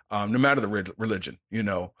 no matter the religion,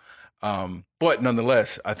 but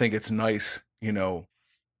nonetheless, I think it's nice, to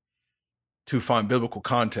find biblical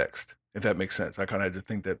context, if that makes sense. I kind of had to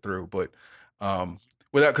think that through, but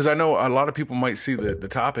because I know a lot of people might see the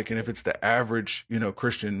topic, and if it's the average,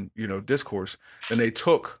 Christian, discourse, then they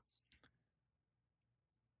took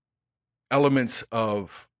elements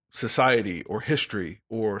of society or history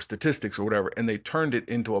or statistics or whatever, and they turned it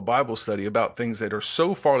into a Bible study about things that are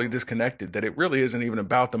so farly disconnected that it really isn't even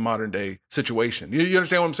about the modern day situation. You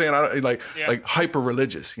understand what I'm saying? Like hyper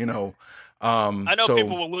religious, I know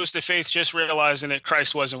people will lose their faith just realizing that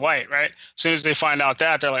Christ wasn't white, right? As soon as they find out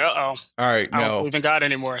that, they're like, all right, I don't believe in God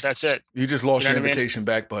anymore. That's it. You just lost your invitation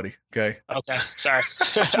back, buddy. Okay. Okay. Sorry.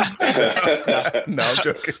 No, I'm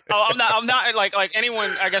joking. I'm not like anyone.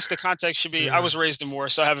 I guess the context should be, I was raised in war,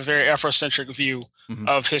 so I have a very Afrocentric view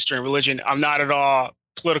of history and religion. I'm not at all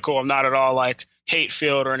political. I'm not at all like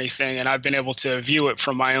hate-filled or anything. And I've been able to view it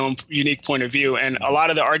from my own unique point of view. And a lot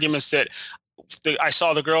of the arguments that I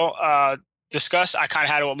saw the girl discuss, I kind of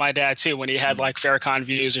had it with my dad too, when he had like Farrakhan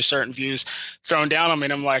views or certain views thrown down on me,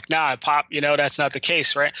 and I'm like, nah, Pop, that's not the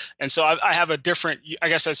case, right? And so I have a different, I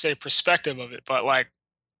guess I'd say, perspective of it. But like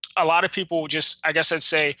a lot of people just, I guess I'd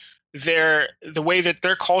say, the way that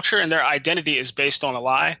their culture and their identity is based on a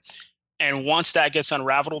lie, and once that gets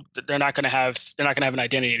unraveled, they're not going to have an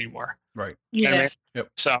identity anymore. Right. Yeah. You know what I mean? Yep.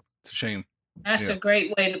 So it's a shame. That's a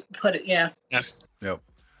great way to put it. Yeah. Yes. Yep.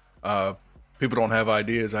 People don't have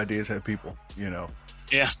ideas. Ideas have people,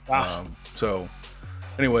 Yeah. Wow. So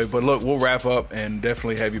Anyway, but look, we'll wrap up and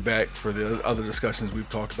definitely have you back for the other discussions we've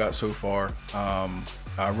talked about so far.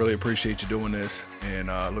 I really appreciate you doing this, and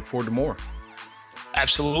look forward to more.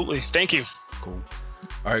 Absolutely. Thank you. Cool.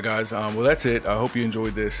 All right, guys. Well, that's it. I hope you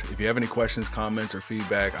enjoyed this. If you have any questions, comments, or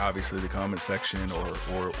feedback, obviously the comment section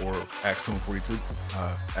or Acts242,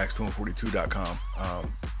 Acts242.com.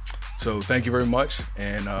 So thank you very much.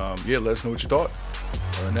 And let us know what you thought.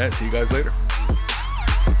 Other than that, see you guys later.